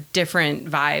 super different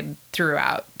vibe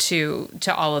throughout to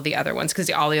all of the other ones because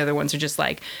all the other ones are just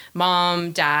like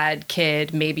mom, dad,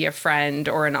 kid, maybe a friend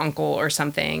or an uncle or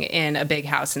something in a big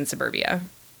house in suburbia.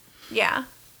 Yeah.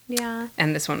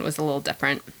 And this one was a little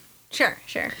different. Sure.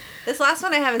 This last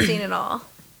one I haven't seen at all.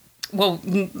 Well,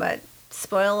 but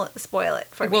spoil it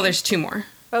for me. Well, there's 2 more.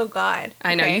 Oh God!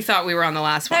 I know you thought we were on the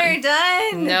last one. They're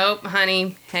done. Nope,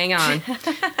 honey, hang on.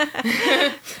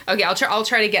 Okay, I'll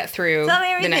try to get through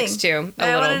the next 2.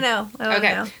 I want to know.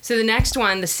 Okay, so the next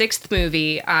one, the 6th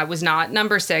movie, was not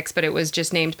number 6, but it was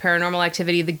just named Paranormal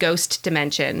Activity: The Ghost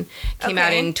Dimension. Came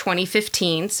out in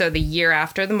 2015, so the year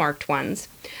after the marked ones.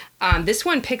 This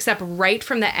one picks up right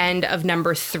from the end of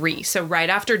number 3. So right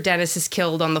after Dennis is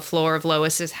killed on the floor of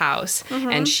Lois's house,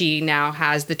 and she now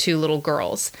has the 2 little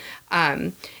girls.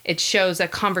 It shows a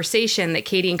conversation that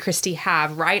Katie and Christy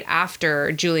have right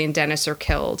after Julie and Dennis are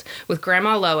killed with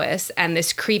Grandma Lois and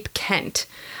this creep Kent,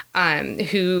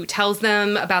 who tells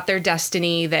them about their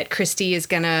destiny, that Christy is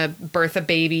going to birth a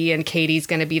baby and Katie's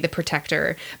going to be the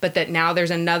protector, but that now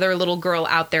there's another little girl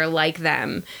out there like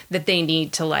them that they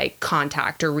need to like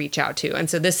contact or reach out to. And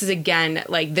so this is, again,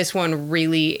 like this one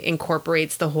really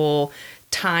incorporates the whole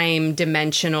time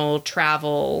dimensional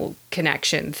travel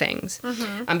connection things,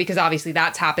 because obviously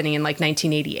that's happening in like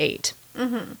 1988.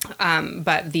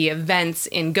 But the events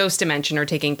in Ghost Dimension are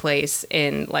taking place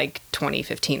in like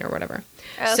 2015 or whatever.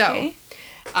 Okay. So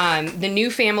the new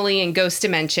family in Ghost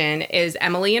Dimension is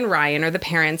Emily and Ryan are the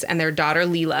parents and their daughter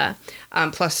Leela,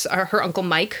 plus her uncle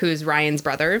Mike, who's Ryan's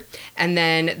brother. And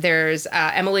then there's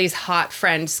Emily's hot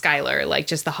friend Skylar, like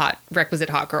just the requisite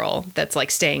hot girl that's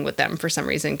like staying with them for some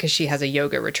reason because she has a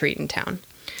yoga retreat in town.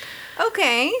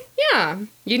 Okay. Yeah,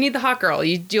 you need the hot girl.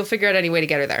 You'll figure out any way to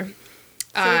get her there.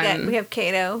 So we have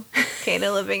Kato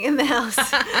living in the house.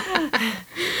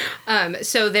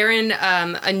 So they're in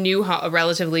a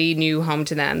relatively new home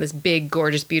to them, this big,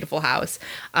 gorgeous, beautiful house.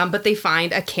 But they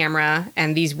find a camera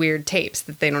and these weird tapes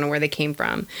that they don't know where they came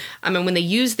from. And when they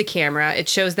use the camera, it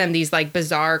shows them these like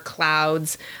bizarre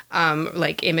clouds,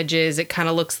 like images. It kind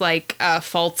of looks like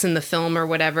faults in the film or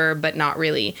whatever, but not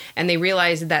really. And they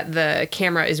realize that the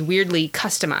camera is weirdly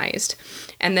customized.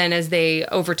 And then as they,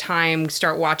 over time,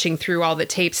 start watching through all the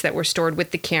tapes that were stored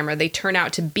with the camera, they turn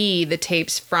out to be the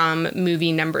tapes from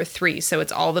movie number 3. So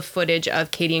it's all the footage of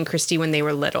Katie and Christy when they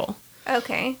were little.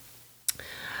 Okay.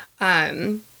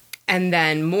 And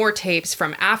then more tapes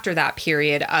from after that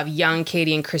period of young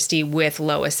Katie and Christy with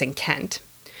Lois and Kent.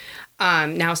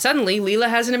 Now, suddenly, Leela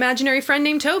has an imaginary friend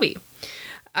named Toby.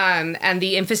 And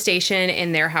the infestation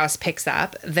in their house picks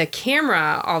up. The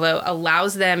camera, although,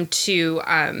 allows them to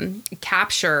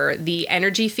capture the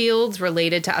energy fields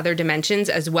related to other dimensions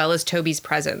as well as Toby's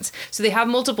presence. So they have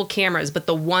multiple cameras, but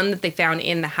the one that they found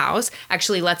in the house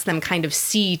actually lets them kind of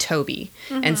see Toby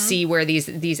and see where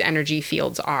these energy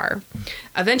fields are.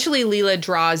 Eventually, Leela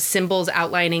draws symbols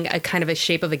outlining a kind of a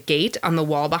shape of a gate on the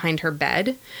wall behind her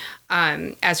bed.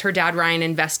 As her dad, Ryan,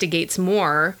 investigates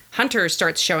more, Hunter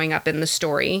starts showing up in the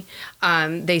story.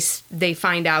 They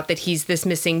find out that he's this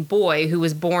missing boy who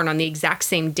was born on the exact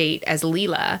same date as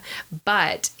Leela,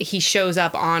 but he shows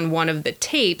up on one of the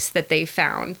tapes that they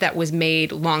found that was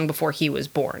made long before he was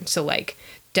born. So, like,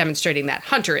 demonstrating that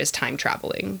Hunter is time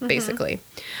traveling, basically.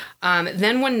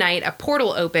 Then one night, a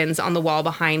portal opens on the wall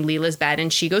behind Leela's bed,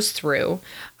 and she goes through.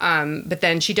 But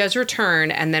then she does return,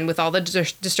 and then with all the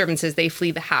disturbances, they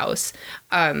flee the house.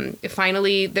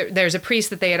 Finally, there's a priest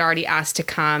that they had already asked to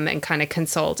come and kind of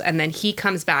consult, and then he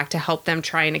comes back to help them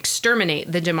try and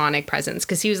exterminate the demonic presence,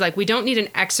 because he was like, we don't need an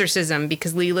exorcism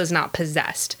because Leela's not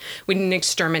possessed. We need an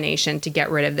extermination to get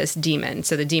rid of this demon,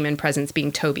 so the demon presence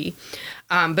being Toby.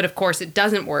 But of course, it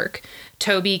doesn't work.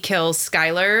 Toby kills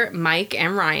Skylar, Mike,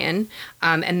 and Ryan,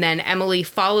 and then Emily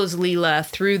follows Leela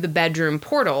through the bedroom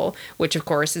portal, which of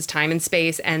course is time and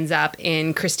space, ends up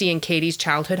in Christy and Katie's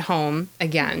childhood home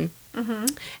again.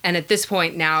 And at this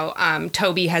point now,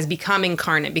 Toby has become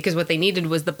incarnate because what they needed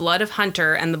was the blood of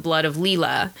Hunter and the blood of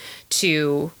Leela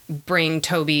to bring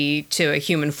Toby to a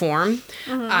human form.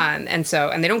 And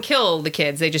they don't kill the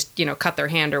kids. They just, cut their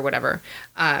hand or whatever.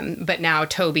 But now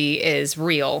Toby is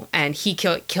real and he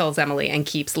kills Emily and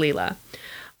keeps Leela.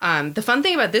 The fun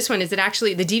thing about this one is that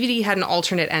actually the DVD had an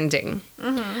alternate ending.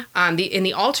 In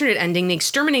the alternate ending, the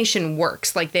extermination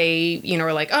works. Like they,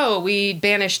 are like, oh, we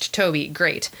banished Toby.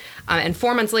 Great. And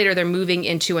 4 months later, they're moving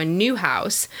into a new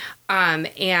house.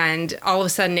 And all of a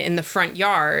sudden in the front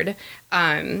yard,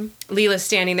 Leela's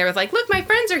standing there with like, look, my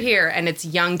friends are here. And it's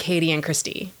young Katie and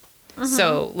Christy.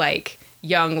 So like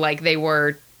young, like they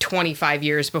were 25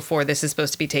 years before this is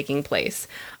supposed to be taking place.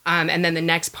 And then the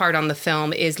next part on the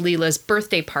film is Leela's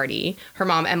birthday party. Her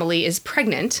mom, Emily, is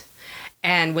pregnant.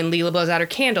 And when Leela blows out her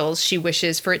candles, she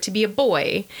wishes for it to be a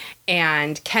boy.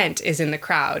 And Kent is in the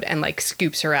crowd and like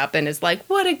scoops her up and is like,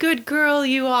 what a good girl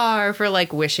you are, for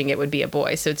like wishing it would be a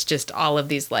boy. So it's just all of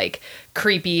these like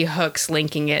creepy hooks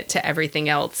linking it to everything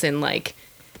else in like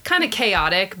kind of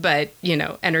chaotic, but,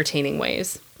 entertaining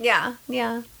ways. Yeah.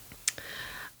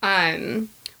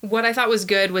 What I thought was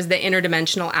good was the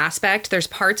interdimensional aspect. There's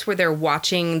parts where they're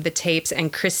watching the tapes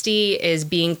and Christy is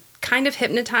being kind of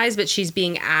hypnotized, but she's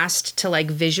being asked to like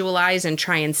visualize and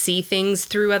try and see things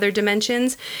through other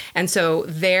dimensions. And so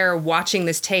they're watching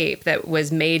this tape that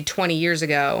was made 20 years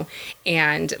ago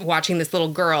and watching this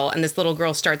little girl, and this little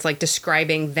girl starts like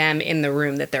describing them in the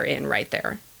room that they're in right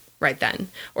then,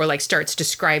 or like starts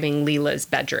describing Leela's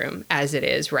bedroom as it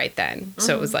is right then.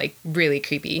 So it was like really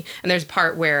creepy. And there's a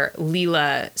part where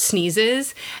Leela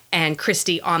sneezes and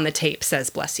Christy on the tape says,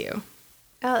 bless you.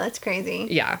 Oh, that's crazy.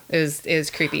 Yeah, it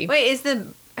was creepy. Wait, is the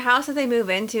house that they move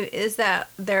into, is that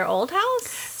their old house?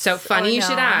 So funny you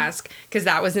should ask, because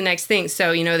that was the next thing.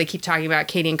 So, they keep talking about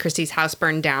Katie and Christy's house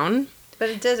burned down.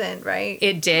 But it didn't, right?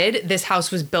 It did. This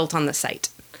house was built on the site.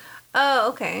 Oh,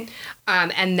 okay.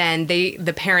 And then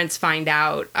the parents find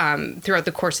out throughout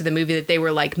the course of the movie that they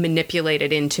were like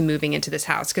manipulated into moving into this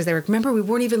house because they were, remember, we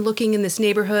weren't even looking in this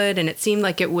neighborhood and it seemed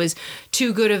like it was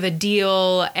too good of a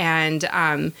deal.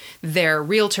 And their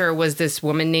realtor was this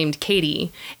woman named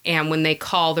Katie. And when they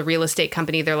call the real estate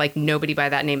company, they're like, nobody by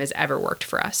that name has ever worked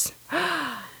for us.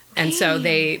 And so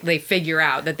they figure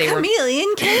out that they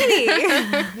Chameleon Katie.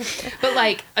 But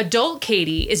like adult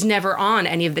Katie is never on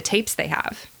any of the tapes they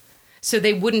have. So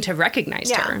they wouldn't have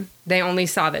recognized her. They only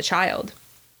saw the child.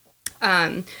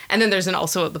 And then there's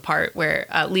also the part where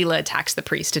Leela attacks the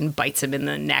priest and bites him in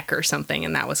the neck or something.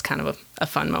 And that was kind of a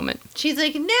fun moment. She's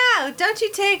like, no, don't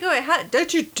you take away.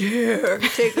 Don't you dare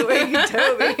take away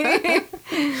Toby.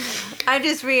 I'm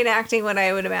just reenacting what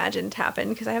I would imagine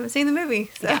happened because I haven't seen the movie.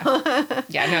 So.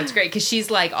 Yeah, no, it's great because she's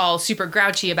like all super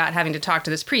grouchy about having to talk to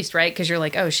this priest, right? Because you're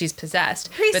like, oh, she's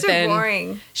possessed. Priests are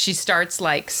boring. She starts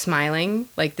like smiling,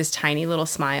 like this tiny little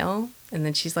smile. And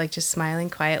then she's like just smiling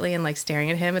quietly and like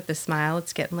staring at him. At the smile,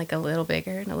 it's getting like a little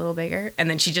bigger and a little bigger. And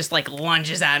then she just like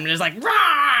lunges at him and is like,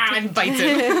 rah! And bites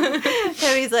him.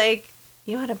 Toby's like,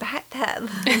 You want to bat that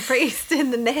priest in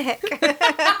the neck.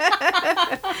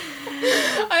 I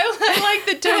like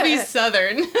the Toby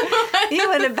Southern. You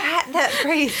want to bat that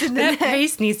priest in the neck. That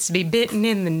priest needs to be bitten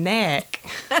in the neck.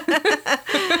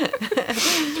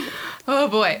 Oh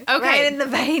boy. Okay. Right in the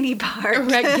veiny part.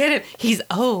 Right, get it. He's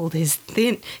old. His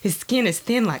skin is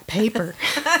thin like paper.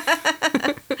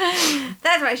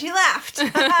 That's why she laughed.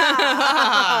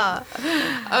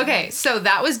 Okay, so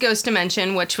that was Ghost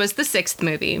Dimension, which was the 6th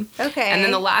movie. Okay. And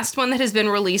then the last one that has been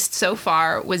released so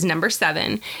far was number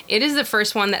 7. It is the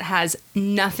first one that has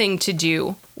nothing to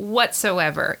do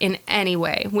whatsoever in any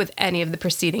way with any of the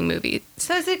preceding movies.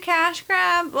 So is it cash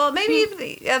grab? Well, maybe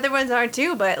the other ones are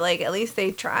too, but like at least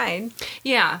they tried.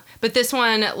 Yeah, but this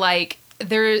one, like,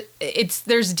 there's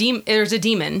a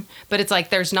demon, but it's like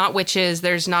there's not witches,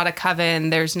 there's not a coven,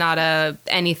 there's not a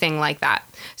anything like that.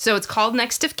 So it's called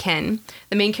Next of Kin.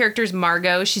 The main character is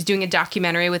Margot. She's doing a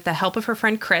documentary with the help of her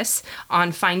friend Chris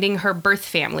on finding her birth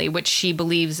family, which she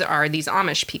believes are these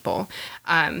Amish people.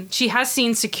 She has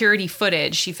seen security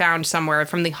footage she found somewhere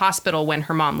from the hospital when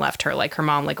her mom left her. Like, her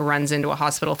mom, like, runs into a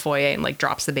hospital foyer and, like,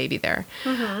 drops the baby there.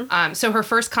 Mm-hmm. So her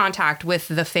first contact with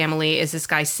the family is this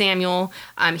guy, Samuel.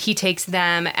 He takes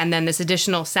them and then this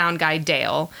additional sound guy,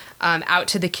 Dale, out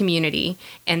to the community.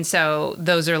 And so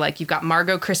those are, like, you've got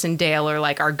Margot, Chris, and Dale are,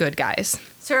 like, our good guys.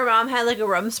 So her mom had like a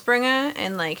Rumspringa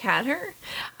and like had her?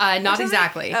 Not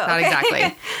exactly. Oh, Not okay.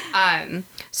 exactly.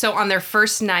 So on their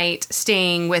first night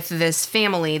staying with this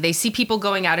family, they see people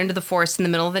going out into the forest in the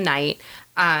middle of the night.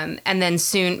 And then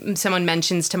soon someone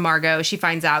mentions to Margot, she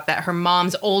finds out that her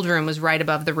mom's old room was right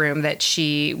above the room that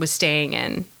she was staying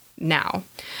in now.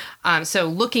 So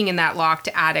looking in that locked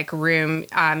attic room,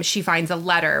 she finds a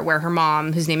letter where her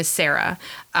mom, whose name is Sarah,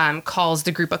 calls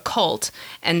the group a cult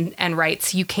and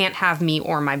writes, "You can't have me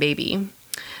or my baby."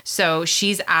 So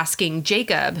she's asking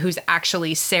Jacob, who's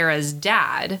actually Sarah's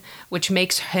dad, which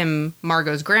makes him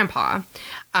Margot's grandpa.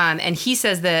 And he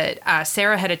says that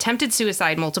Sarah had attempted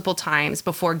suicide multiple times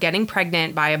before getting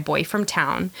pregnant by a boy from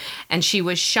town, and she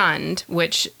was shunned,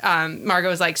 which Margot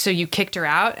was like, "So you kicked her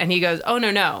out?" And he goes, "Oh,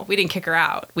 no, we didn't kick her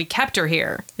out. We kept her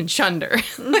here and shunned her,"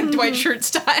 like Dwight Schrute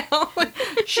style.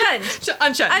 Shunned.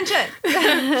 Unshunned.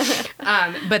 Unshunned.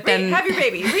 But then... have your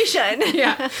baby. Reshun.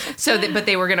 Yeah. So, but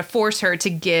they were going to force her to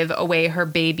give away her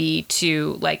baby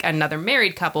to, like, another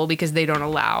married couple because they don't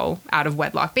allow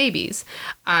out-of-wedlock babies.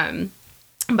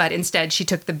 But instead, she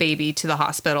took the baby to the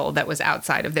hospital that was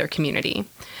outside of their community.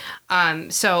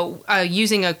 So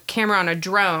using a camera on a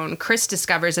drone, Chris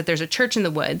discovers that there's a church in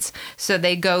the woods. So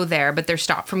they go there, but they're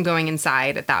stopped from going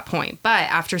inside at that point. But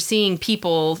after seeing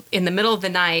people in the middle of the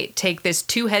night take this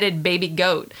 2-headed baby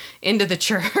goat into the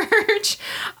church,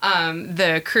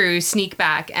 the crew sneak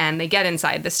back and they get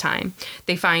inside this time.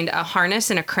 They find a harness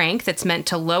and a crank that's meant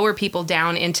to lower people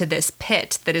down into this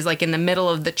pit that is like in the middle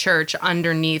of the church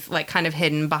underneath, like kind of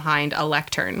hidden behind a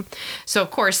lectern. So, of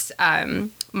course,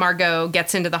 Margot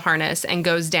gets into the harness and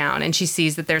goes down, and she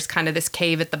sees that there's kind of this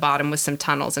cave at the bottom with some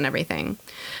tunnels and everything.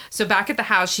 So back at the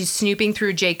house, she's snooping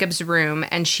through Jacob's room,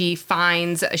 and she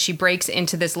breaks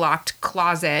into this locked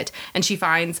closet, and she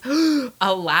finds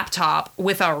a laptop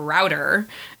with a router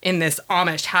in this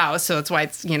Amish house. So that's why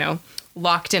it's,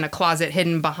 locked in a closet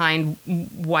hidden behind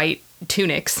white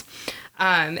tunics.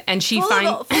 And she finds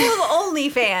full of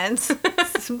OnlyFans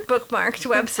bookmarked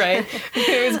website. Right.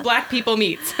 It was Black People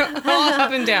Meets all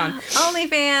up and down.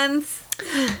 OnlyFans.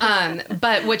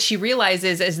 But what she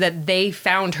realizes is that they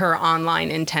found her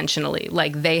online intentionally.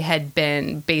 Like, they had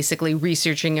been basically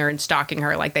researching her and stalking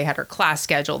her. Like, they had her class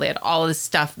schedule. They had all this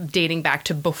stuff dating back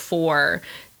to before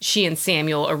she and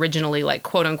Samuel originally, like,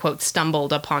 quote unquote,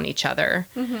 stumbled upon each other.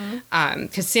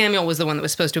 Because Samuel was the one that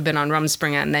was supposed to have been on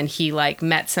Rumspringa, and then he, like,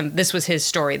 this was his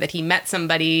story, that he met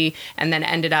somebody and then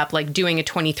ended up, like, doing a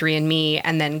 23andMe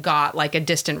and then got, like, a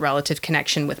distant relative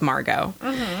connection with Margot.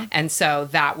 And so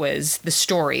that was the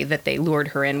story that they lured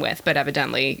her in with, but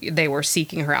evidently they were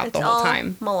seeking her out the whole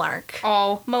time. Malark.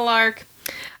 All malark.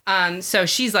 So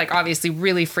she's, like, obviously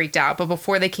really freaked out, but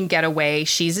before they can get away,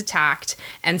 she's attacked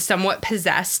and somewhat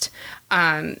possessed.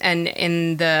 And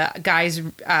in the guys'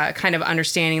 kind of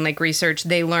understanding, like, research,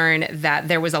 they learn that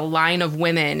there was a line of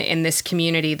women in this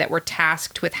community that were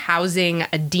tasked with housing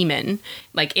a demon,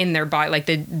 like, in their body. Like,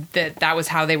 that was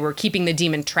how they were keeping the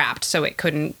demon trapped so it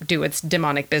couldn't do its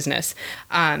demonic business.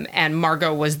 And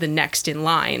Margot was the next in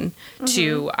line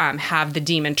to have the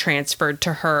demon transferred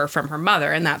to her from her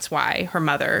mother. And that's why her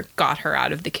mother got her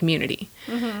out of the community,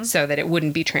 so that it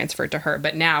wouldn't be transferred to her.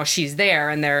 But now she's there,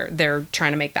 and they're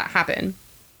trying to make that happen.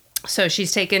 So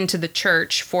she's taken to the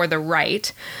church for the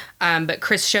rite, but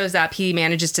Chris shows up. He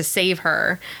manages to save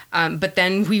her, but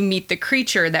then we meet the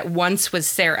creature that once was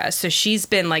Sarah. So she's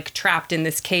been like trapped in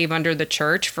this cave under the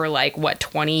church for like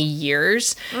 20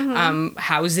 years,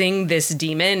 housing this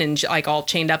demon and like all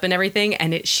chained up and everything.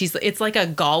 And it's like a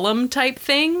golem type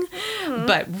thing,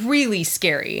 but really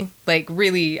scary. Like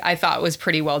really, I thought was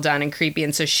pretty well done and creepy.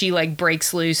 And so she like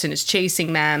breaks loose and is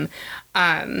chasing them,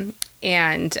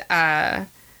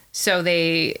 So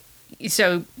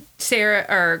Sarah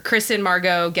or Chris and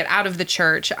Margot get out of the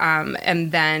church, but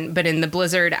in the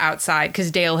blizzard outside,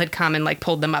 because Dale had come and like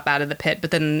pulled them up out of the pit,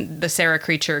 but then the Sarah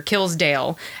creature kills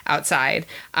Dale outside,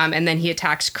 and then he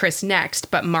attacks Chris next,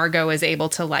 but Margot is able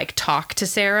to like talk to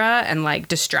Sarah and like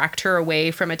distract her away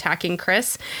from attacking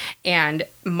Chris, and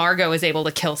Margot is able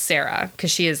to kill Sarah because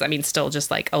she is, still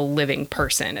just like a living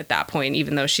person at that point,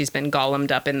 even though she's been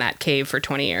golemed up in that cave for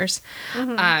 20 years.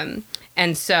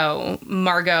 And so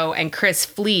Margot and Chris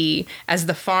flee as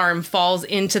the farm falls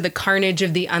into the carnage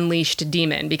of the unleashed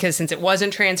demon, because since it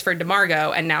wasn't transferred to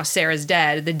Margot and now Sarah's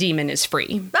dead, the demon is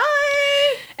free.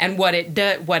 Bye! And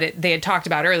they had talked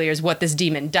about earlier is what this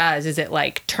demon does is it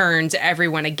like turns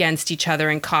everyone against each other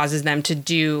and causes them to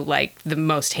do like the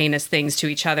most heinous things to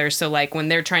each other. So like when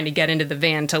they're trying to get into the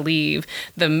van to leave,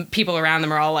 the people around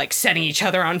them are all like setting each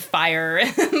other on fire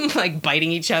and like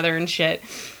biting each other and shit.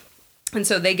 And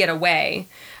so they get away.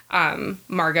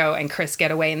 Margot and Chris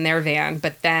get away in their van.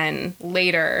 But then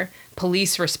later,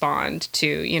 police respond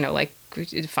to,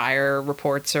 fire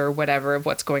reports or whatever of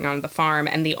what's going on at the farm.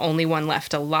 And the only one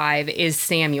left alive is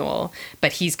Samuel.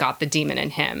 But he's got the demon in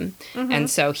him. And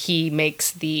so he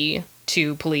makes the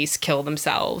two police kill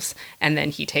themselves. And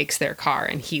then he takes their car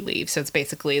and he leaves. So it's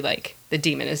basically like the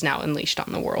demon is now unleashed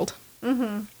on the world.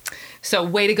 So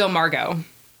way to go, Margot.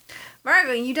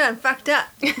 Margot, you done fucked up.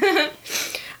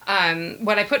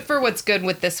 What I put for what's good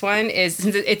with this one is,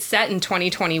 since it's set in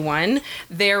 2021,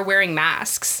 they're wearing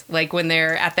masks. Like when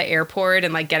they're at the airport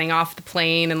and like getting off the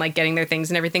plane and like getting their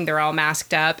things and everything, they're all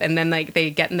masked up. And then like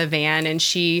they get in the van and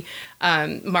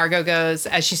Margot goes,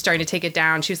 as she's starting to take it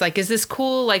down, she's like, is this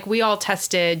cool? Like we all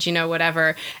tested,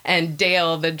 whatever. And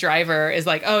Dale, the driver, is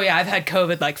like, oh yeah, I've had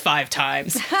COVID like 5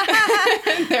 times.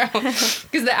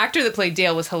 Because the actor that played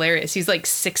Dale was hilarious. He's like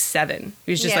 6'7".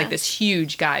 He was just like this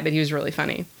huge guy, but he was really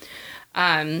funny.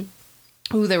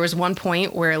 There was one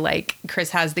point where like Chris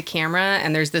has the camera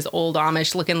and there's this old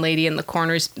Amish looking lady in the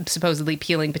corners supposedly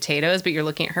peeling potatoes, but you're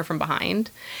looking at her from behind.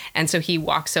 And so he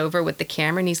walks over with the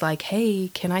camera and he's like,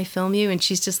 hey, can I film you? And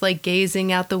she's just like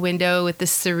gazing out the window with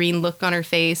this serene look on her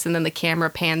face. And then the camera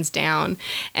pans down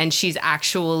and she's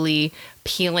actually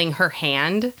peeling her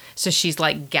hand. So she's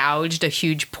like gouged a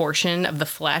huge portion of the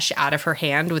flesh out of her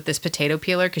hand with this potato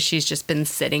peeler because she's just been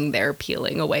sitting there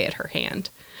peeling away at her hand.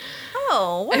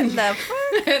 Oh, what the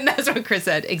fuck? And that's what Chris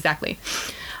said. Exactly.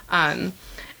 And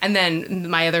then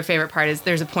my other favorite part is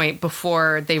there's a point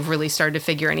before they've really started to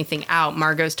figure anything out.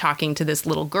 Margot's talking to this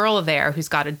little girl there who's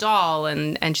got a doll.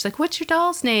 And she's like, what's your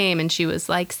doll's name? And she was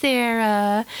like,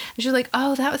 Sarah. And she was like,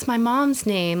 oh, that was my mom's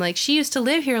name. Like, she used to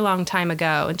live here a long time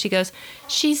ago. And she goes,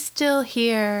 she's still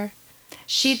here.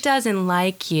 She doesn't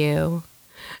like you.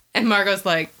 And Margot's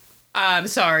like, I'm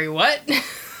sorry, what?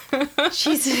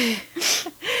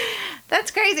 That's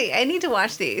crazy. I need to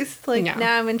watch these.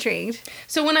 Now I'm intrigued.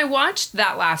 So when I watched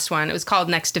that last one, it was called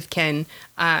Next of Kin.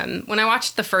 When I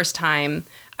watched the first time,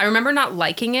 I remember not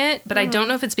liking it, but I don't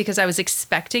know if it's because I was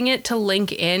expecting it to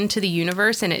link into the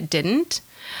universe and it didn't.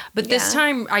 But this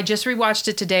time, I just rewatched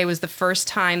it today. Was the first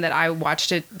time that I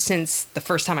watched it since the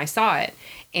first time I saw it.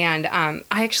 And I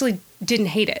actually didn't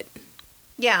hate it.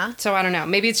 Yeah. So I don't know.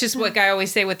 Maybe it's just what I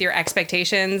always say with your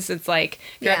expectations. It's like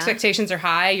if your expectations are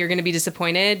high, you're going to be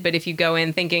disappointed. But if you go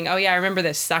in thinking, oh, yeah, I remember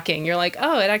this sucking, you're like,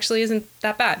 oh, it actually isn't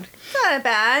that bad. It's not that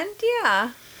bad.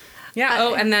 Yeah.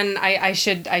 Yeah. And then I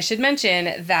should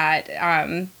mention that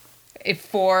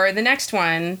for the next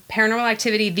one, Paranormal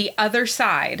Activity, The Other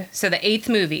Side. So the 8th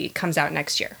movie comes out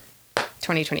next year,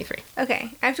 2023.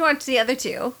 Okay. I have to watch the other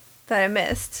 2 that I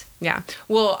missed. Yeah.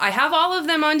 Well, I have all of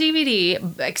them on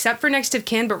DVD except for Next of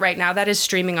Kin, but right now that is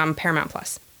streaming on Paramount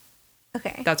Plus.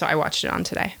 Okay. That's what I watched it on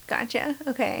today. Gotcha.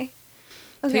 Okay.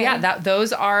 So yeah,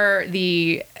 those are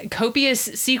the copious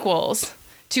sequels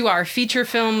to our feature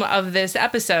film of this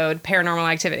episode,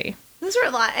 Paranormal Activity. Those are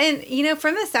a lot. And,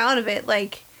 from the sound of it,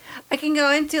 like, I can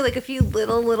go into, like, a few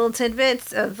little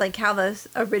tidbits of, like, how the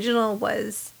original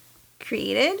was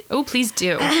created. Oh, please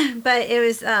do. But it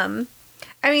was,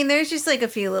 there's just, like, a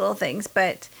few little things.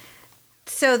 But,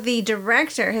 so the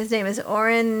director, his name is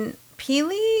Oren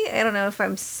Peli. I don't know if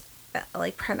I'm,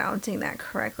 pronouncing that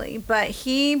correctly. But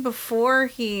before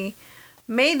he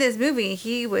made this movie,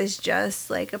 he was just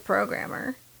like a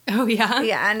programmer. Oh, yeah?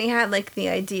 Yeah, and he had like the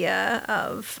idea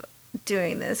of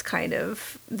doing this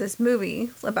movie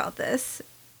about this.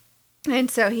 And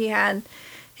so he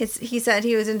said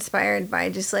he was inspired by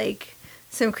just like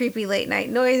some creepy late night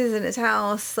noises in his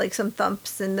house, like some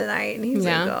thumps in the night, and he's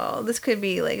like, oh, this could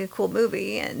be like a cool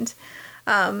movie. And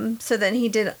so then he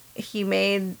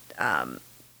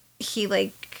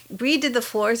redid the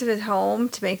floors of his home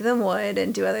to make them wood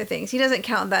and do other things. He doesn't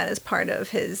count that as part of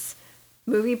his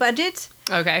movie budget.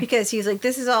 Okay. Because he's like,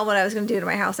 this is all what I was going to do to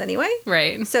my house anyway.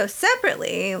 Right. So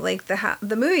separately, like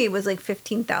the movie was like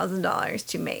 $15,000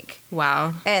 to make.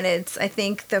 Wow. And it's, I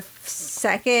think, the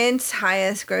second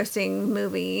highest grossing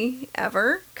movie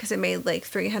ever because it made like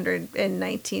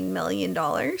 $319 million.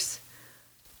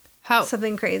 How?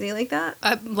 Something crazy like that.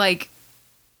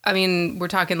 I mean, we're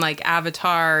talking like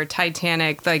Avatar,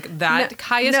 Titanic, like that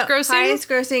highest grossing? Highest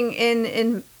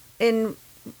grossing in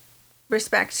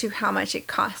respect to how much it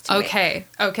cost to make.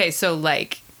 Okay, so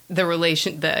like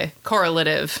the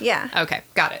correlative. Yeah. Okay,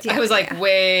 got it. Yeah, I was like,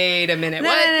 wait a minute,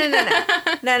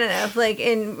 what? No. Like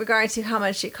in regard to how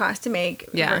much it cost to make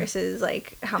versus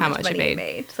like how much money it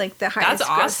made. Like the highest.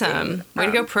 That's awesome. Way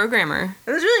to go, programmer.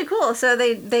 It was really cool. So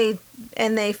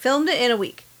they filmed it in a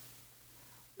week.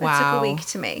 It took a week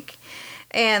to make.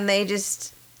 And they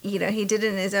just, he did it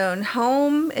in his own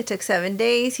home. It took 7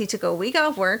 days. He took a week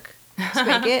off work to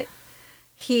make it.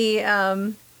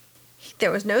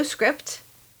 There was no script.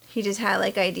 He just had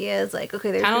like ideas like, okay,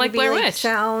 there's going to be like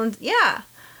sounds. Yeah.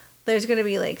 There's going to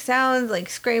be like sounds, like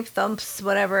scrape, thumps,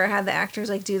 whatever. Had the actors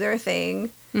like do their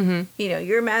thing. Mm-hmm.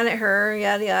 You're mad at her,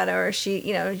 yada, yada. Or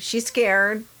she's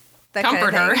scared. That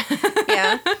Comfort kind of thing.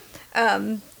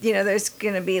 Yeah. There's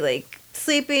going to be like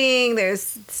sleeping.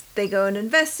 They go and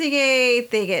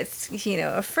investigate. They get,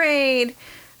 afraid.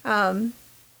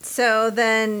 So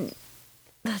then,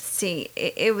 let's see.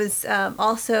 It was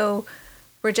also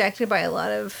rejected by a lot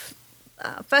of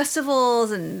festivals,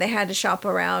 and they had to shop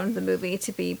around the movie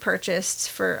to be purchased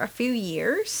for a few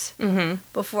years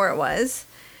before it was.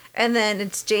 And then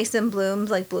it's Jason Blum's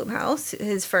like Blumhouse,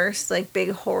 his first like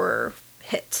big horror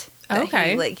hit.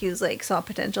 Okay. He was like saw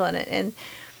potential in it, and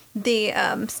the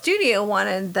studio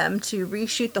wanted them to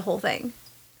reshoot the whole thing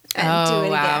and do it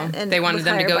again. And they wanted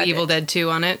them to go budget. Evil Dead 2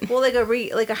 on it. Well,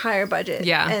 like a higher budget.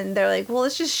 Yeah. And they're like, well,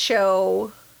 let's just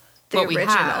show the what original. We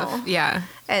have. Yeah.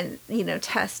 And,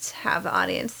 have the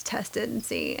audience test it and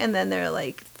see. And then they're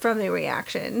like, from the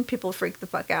reaction, people freak the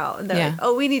fuck out. And they're like,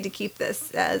 oh, we need to keep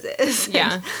this as is.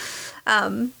 Yeah.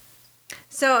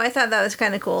 So I thought that was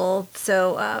kind of cool.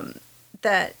 So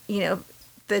that,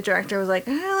 the director was like,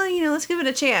 let's give it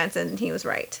a chance. And he was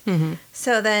right. Mm-hmm.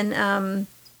 So then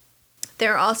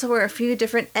there also were a few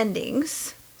different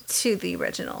endings to the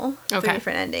original. Okay. 3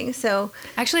 different endings. So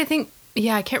actually, I think,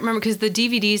 I can't remember because the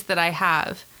DVDs that I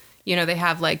have, they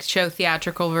have like show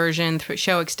theatrical version,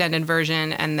 show extended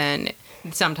version, and then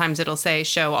sometimes it'll say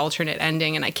show alternate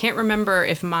ending. And I can't remember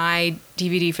if my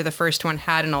DVD for the first one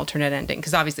had an alternate ending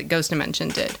because obviously Ghost Dimension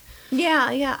did.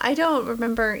 Yeah. I don't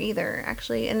remember either,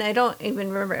 actually. And I don't even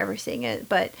remember ever seeing it.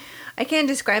 But I can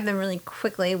describe them really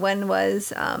quickly. One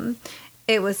was,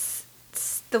 it was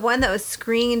the one that was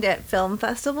screened at film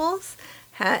festivals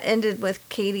ended with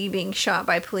Katie being shot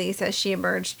by police as she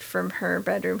emerged from her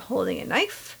bedroom holding a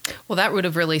knife. Well, that would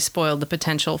have really spoiled the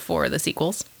potential for the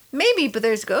sequels. Maybe, but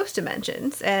there's ghost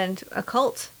dimensions and a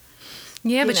cult.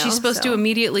 Yeah, but she's supposed to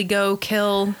immediately go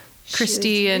kill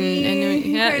Christy and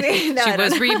she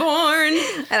was reborn.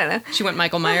 I don't know. She went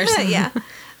Michael Myers. Yeah.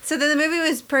 So then the movie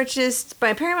was purchased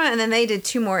by Paramount, and then they did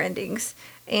 2 more endings.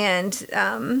 And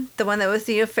the one that was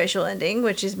the official ending,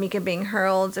 which is Micah being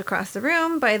hurled across the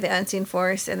room by the unseen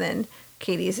force, and then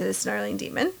Katie's a snarling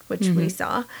demon, which we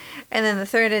saw. And then the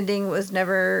third ending was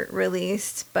never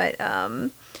released, but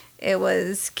it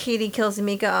was Katie kills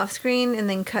Micah off screen and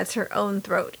then cuts her own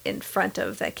throat in front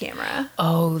of the camera.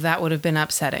 Oh, that would have been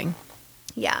upsetting.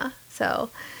 Yeah. So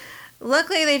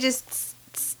luckily they just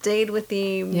stayed with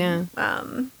the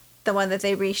one that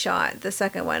they reshot, the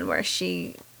second one where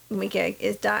Micah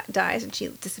dies and she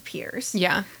disappears.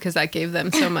 Yeah, because that gave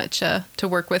them so much to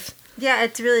work with. Yeah,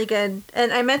 it's really good.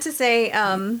 And I meant to say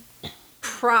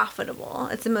profitable.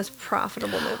 It's the most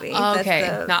profitable movie.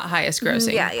 Okay, not highest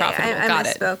grossing. Yeah, profitable. I Got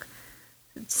misspoke.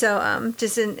 So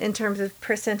just in terms of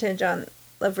percentage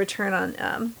of return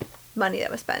on money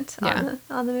that was spent on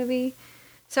the movie.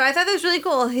 So I thought that was really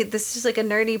cool. This is like a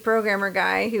nerdy programmer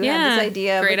guy who had this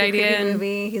idea of a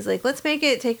movie. He's like, let's make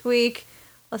it, take a week.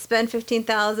 I'll spend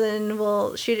 $15,000.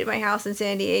 We'll shoot it at my house in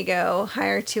San Diego.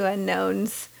 Hire 2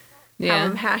 unknowns. Yeah.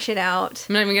 them hash it out.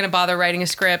 I'm not even going to bother writing a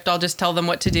script. I'll just tell them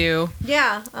what to do.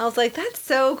 Yeah. I was like, that's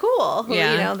so cool.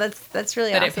 Yeah. You know, that's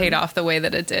really That awesome. it paid off the way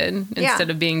that it did instead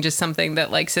of being just something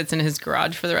that like sits in his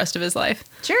garage for the rest of his life.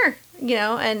 Sure. You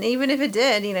know, and even if it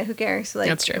did, you know, who cares? Like,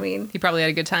 That's true. I mean, he probably had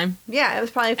a good time. yeah, it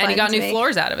was probably fun. And he got to new make.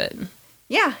 floors out of it.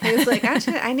 Yeah. He was like,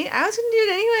 actually, I was going to do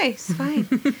it anyway. It's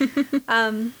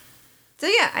fine. So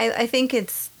yeah, I think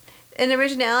it's an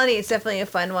originality. It's definitely a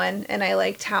fun one. And I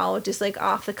liked how just like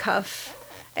off the cuff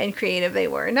and creative they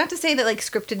were. Not to say that like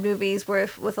scripted movies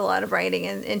with a lot of writing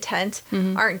and intent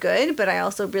aren't good, but I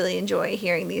also really enjoy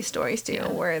hearing these stories too,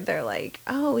 where they're like,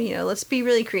 oh, you know, let's be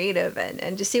really creative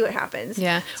and just see what happens.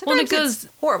 Yeah. Sometimes well, and it goes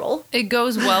it's horrible. It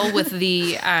goes well with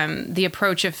the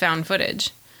approach of found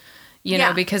footage. You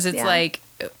know, because it's like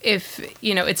if,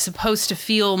 you know, it's supposed to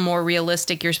feel more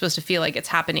realistic, you're supposed to feel like it's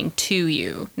happening to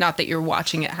you, not that you're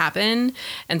watching it happen.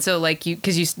 And so like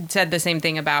because you said the same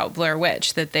thing about Blair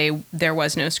Witch, that there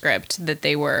was no script, that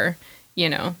they were, you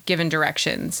know, given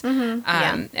directions.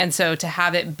 And so to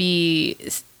have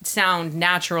it sound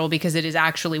natural because it is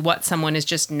actually what someone is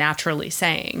just naturally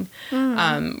saying,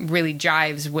 really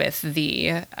jives with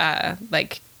the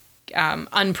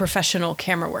unprofessional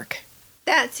camera work.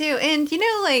 That too. And, you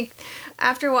know, like,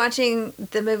 after watching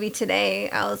the movie today,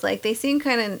 I was like, they seem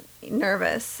kind of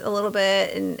nervous a little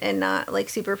bit and not, like,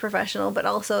 super professional. But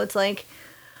also, it's like,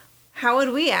 how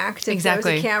would we act if there was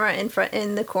a camera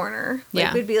in the corner?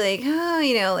 Like, we'd be like, oh,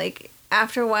 you know, like,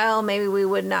 after a while, maybe we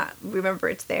would not remember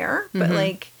it's there. But,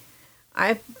 like,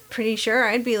 I'm pretty sure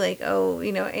I'd be, like, oh,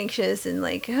 you know, anxious and,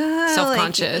 like,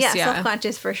 self-conscious. Like,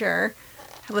 self-conscious for sure.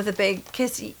 With a big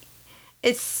kiss.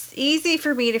 It's easy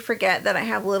for me to forget that I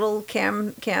have little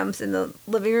cams in the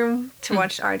living room to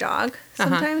watch our dog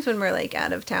sometimes when we're like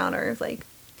out of town or like,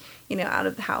 you know, out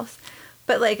of the house.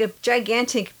 But like a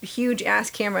gigantic, huge ass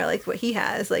camera like what he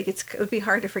has, like it would be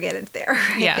hard to forget it's there.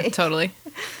 Right? Yeah, totally.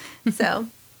 So,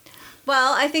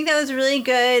 well, I think that was really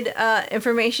good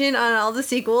information on all the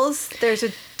sequels. There's a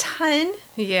ton.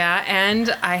 Yeah, and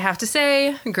I have to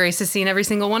say, Grace has seen every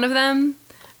single one of them.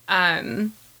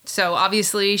 So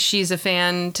obviously she's a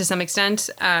fan to some extent,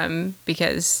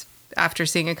 because after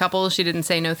seeing a couple, she didn't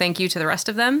say no thank you to the rest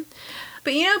of them.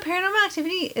 But you know, Paranormal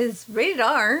Activity is rated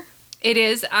R. It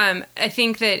is. I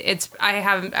think that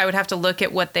I would have to look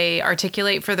at what they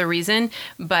articulate for the reason,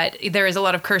 but there is a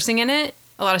lot of cursing in it,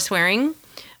 a lot of swearing.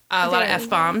 A lot of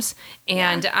F-bombs,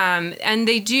 and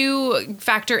they do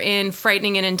factor in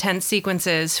frightening and intense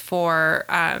sequences for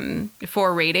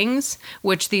ratings,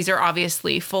 which these are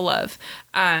obviously full of.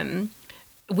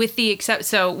 With the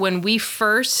so when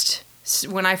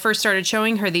I first started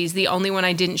showing her these, the only one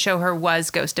I didn't show her was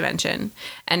Ghost Dimension,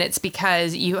 and it's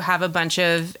because you have a bunch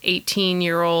of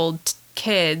 18-year-old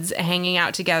kids hanging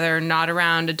out together, not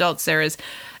around adults. There is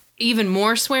even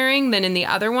more swearing than in the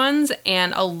other ones,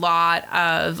 and a lot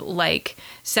of like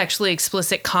sexually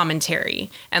explicit commentary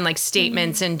and like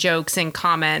statements and jokes and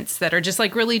comments that are just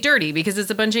like really dirty because it's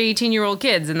a bunch of 18-year-old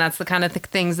kids and that's the kind of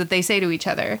things that they say to each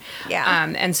other.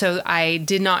 Yeah. And so I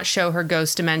did not show her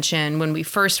Ghost Dimension when we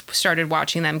first started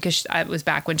watching them because it was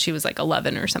back when she was like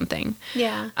 11 or something.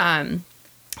 Yeah.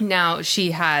 Now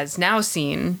she has now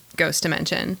seen Ghost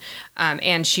Dimension,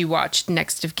 and she watched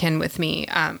Next of Kin with me.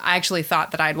 I actually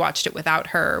thought that I'd watched it without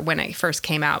her when it first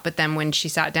came out, but then when she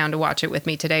sat down to watch it with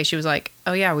me today, she was like,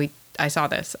 "Oh yeah, I saw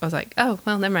this." I was like, "Oh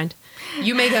well, never mind.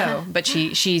 You may go." But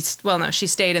she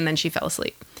stayed and then she fell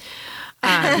asleep.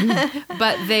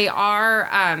 But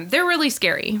they're really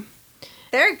scary.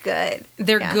 They're good.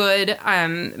 They're good,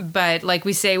 but like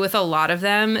we say with a lot of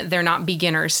them, they're not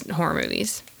beginners horror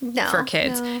movies for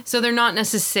kids. No. So they're not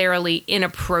necessarily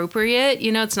inappropriate.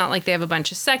 You know, it's not like they have a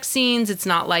bunch of sex scenes. It's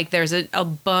not like there's a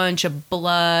bunch of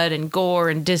blood and gore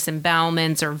and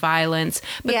disembowelments or violence,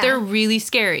 but they're really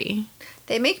scary.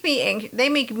 They make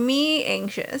me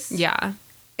anxious. Yeah.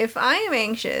 If I am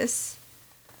anxious,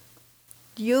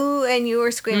 you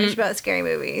are squeamish about scary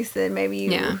movies, then maybe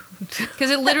you... Yeah.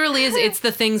 Because it literally is, it's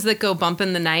the things that go bump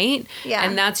in the night. Yeah.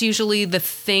 And that's usually the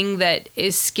thing that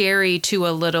is scary to a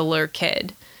littler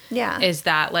kid. Yeah. Is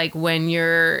that like when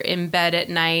you're in bed at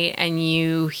night and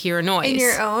you hear a noise. In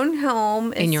your own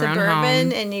home. In your suburban,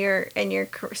 own home. And you're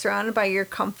surrounded by your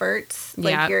comforts.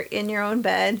 Like you're in your own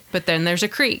bed. But then there's a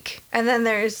creak. And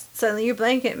then suddenly your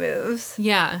blanket moves.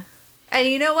 Yeah. And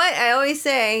you know what? I always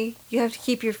say you have to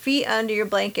keep your feet under your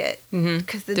blanket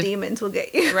because the demons will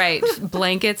get you. Right.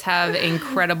 Blankets have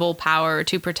incredible power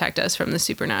to protect us from the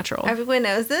supernatural. Everyone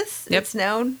knows this. Yep. It's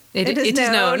known. It is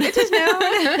known. It is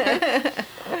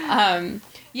known.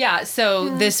 Yeah,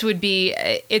 so this would be,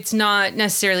 it's not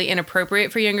necessarily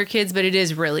inappropriate for younger kids, but it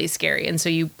is really scary. And so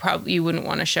you wouldn't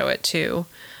want to show it to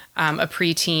a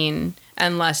preteen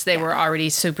unless they were already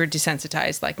super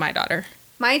desensitized, like my daughter.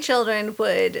 My children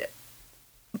would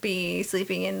be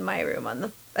sleeping in my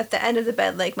room at the end of the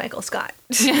bed like Michael Scott.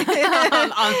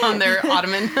 on their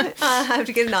ottoman. I have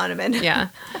to get an ottoman. Yeah.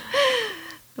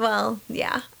 Well,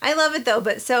 yeah. I love it, though.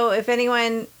 But so if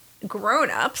anyone,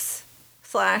 grown-ups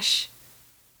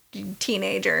 /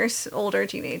 teenagers, older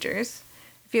teenagers,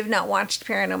 if you have not watched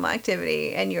Paranormal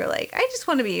Activity and you're like, I just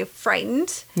want to be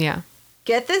frightened. Yeah.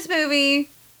 Get this movie.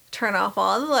 Turn off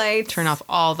all the lights. Turn off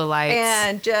all the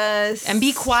lights. And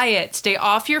be quiet. Stay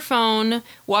off your phone.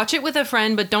 Watch it with a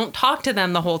friend, but don't talk to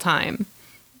them the whole time.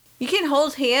 You can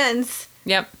hold hands.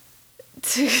 Yep.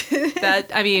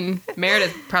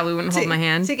 Meredith probably wouldn't hold my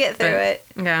hand. To get through it.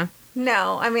 Yeah.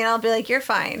 No, I'll be like, you're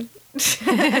fine.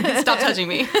 Stop touching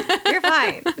me. You're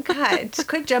fine. God, just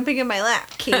quit jumping in my lap,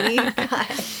 Katie. God.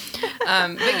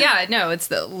 But yeah, no, it's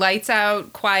the lights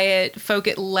out, quiet,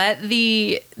 focus. Let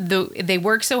they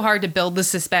work so hard to build the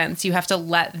suspense. You have to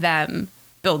let them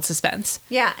build suspense.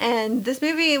 Yeah, and this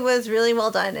movie was really well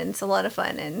done, and it's a lot of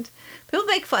fun, and people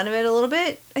make fun of it a little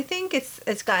bit. I think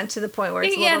it's gotten to the point where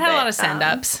it's it had a lot of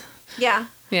send-ups. Yeah.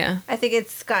 Yeah. I think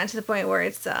it's gotten to the point where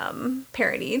it's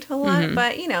parodied a lot,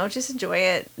 but, just enjoy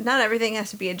it. Not everything has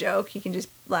to be a joke. You can just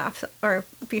laugh or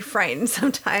be frightened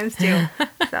sometimes, too.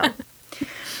 So,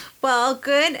 well,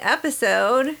 good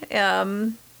episode.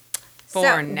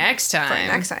 For next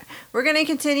time. We're going to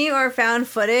continue our found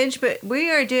footage, but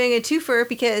we are doing a twofer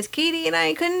because Katie and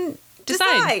I couldn't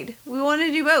decide. We wanted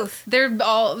to do both. They're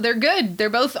good. They're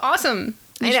both awesome.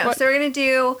 I know. So we're going to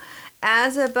do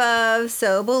As Above,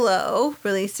 So Below,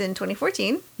 released in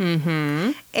 2014.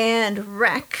 Mm-hmm. And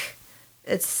Rec.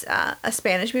 It's a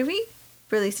Spanish movie,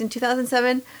 released in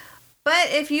 2007.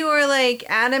 But if you are,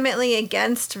 adamantly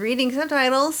against reading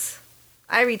subtitles,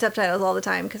 I read subtitles all the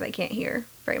time because I can't hear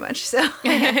very much. So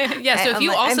yeah, so if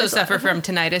you also suffer from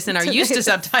tinnitus and are used to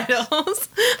subtitles.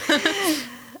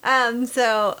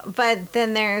 But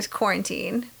then there's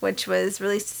Quarantine, which was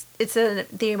released. It's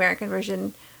the American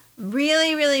version.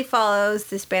 Really, really follows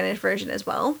the Spanish version as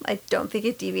well. I don't think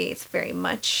it deviates very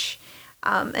much.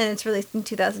 And it's released in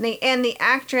 2008. And the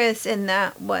actress in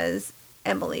that was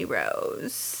Emily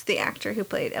Rose, the actor who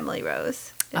played Emily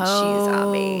Rose. And she's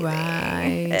amazing.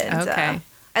 Right. And, okay.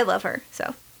 I love her.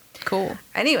 So cool.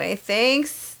 Anyway,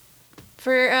 thanks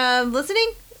for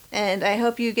listening. And I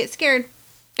hope you get scared.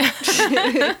 Bye.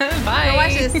 Go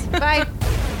watch this. Bye.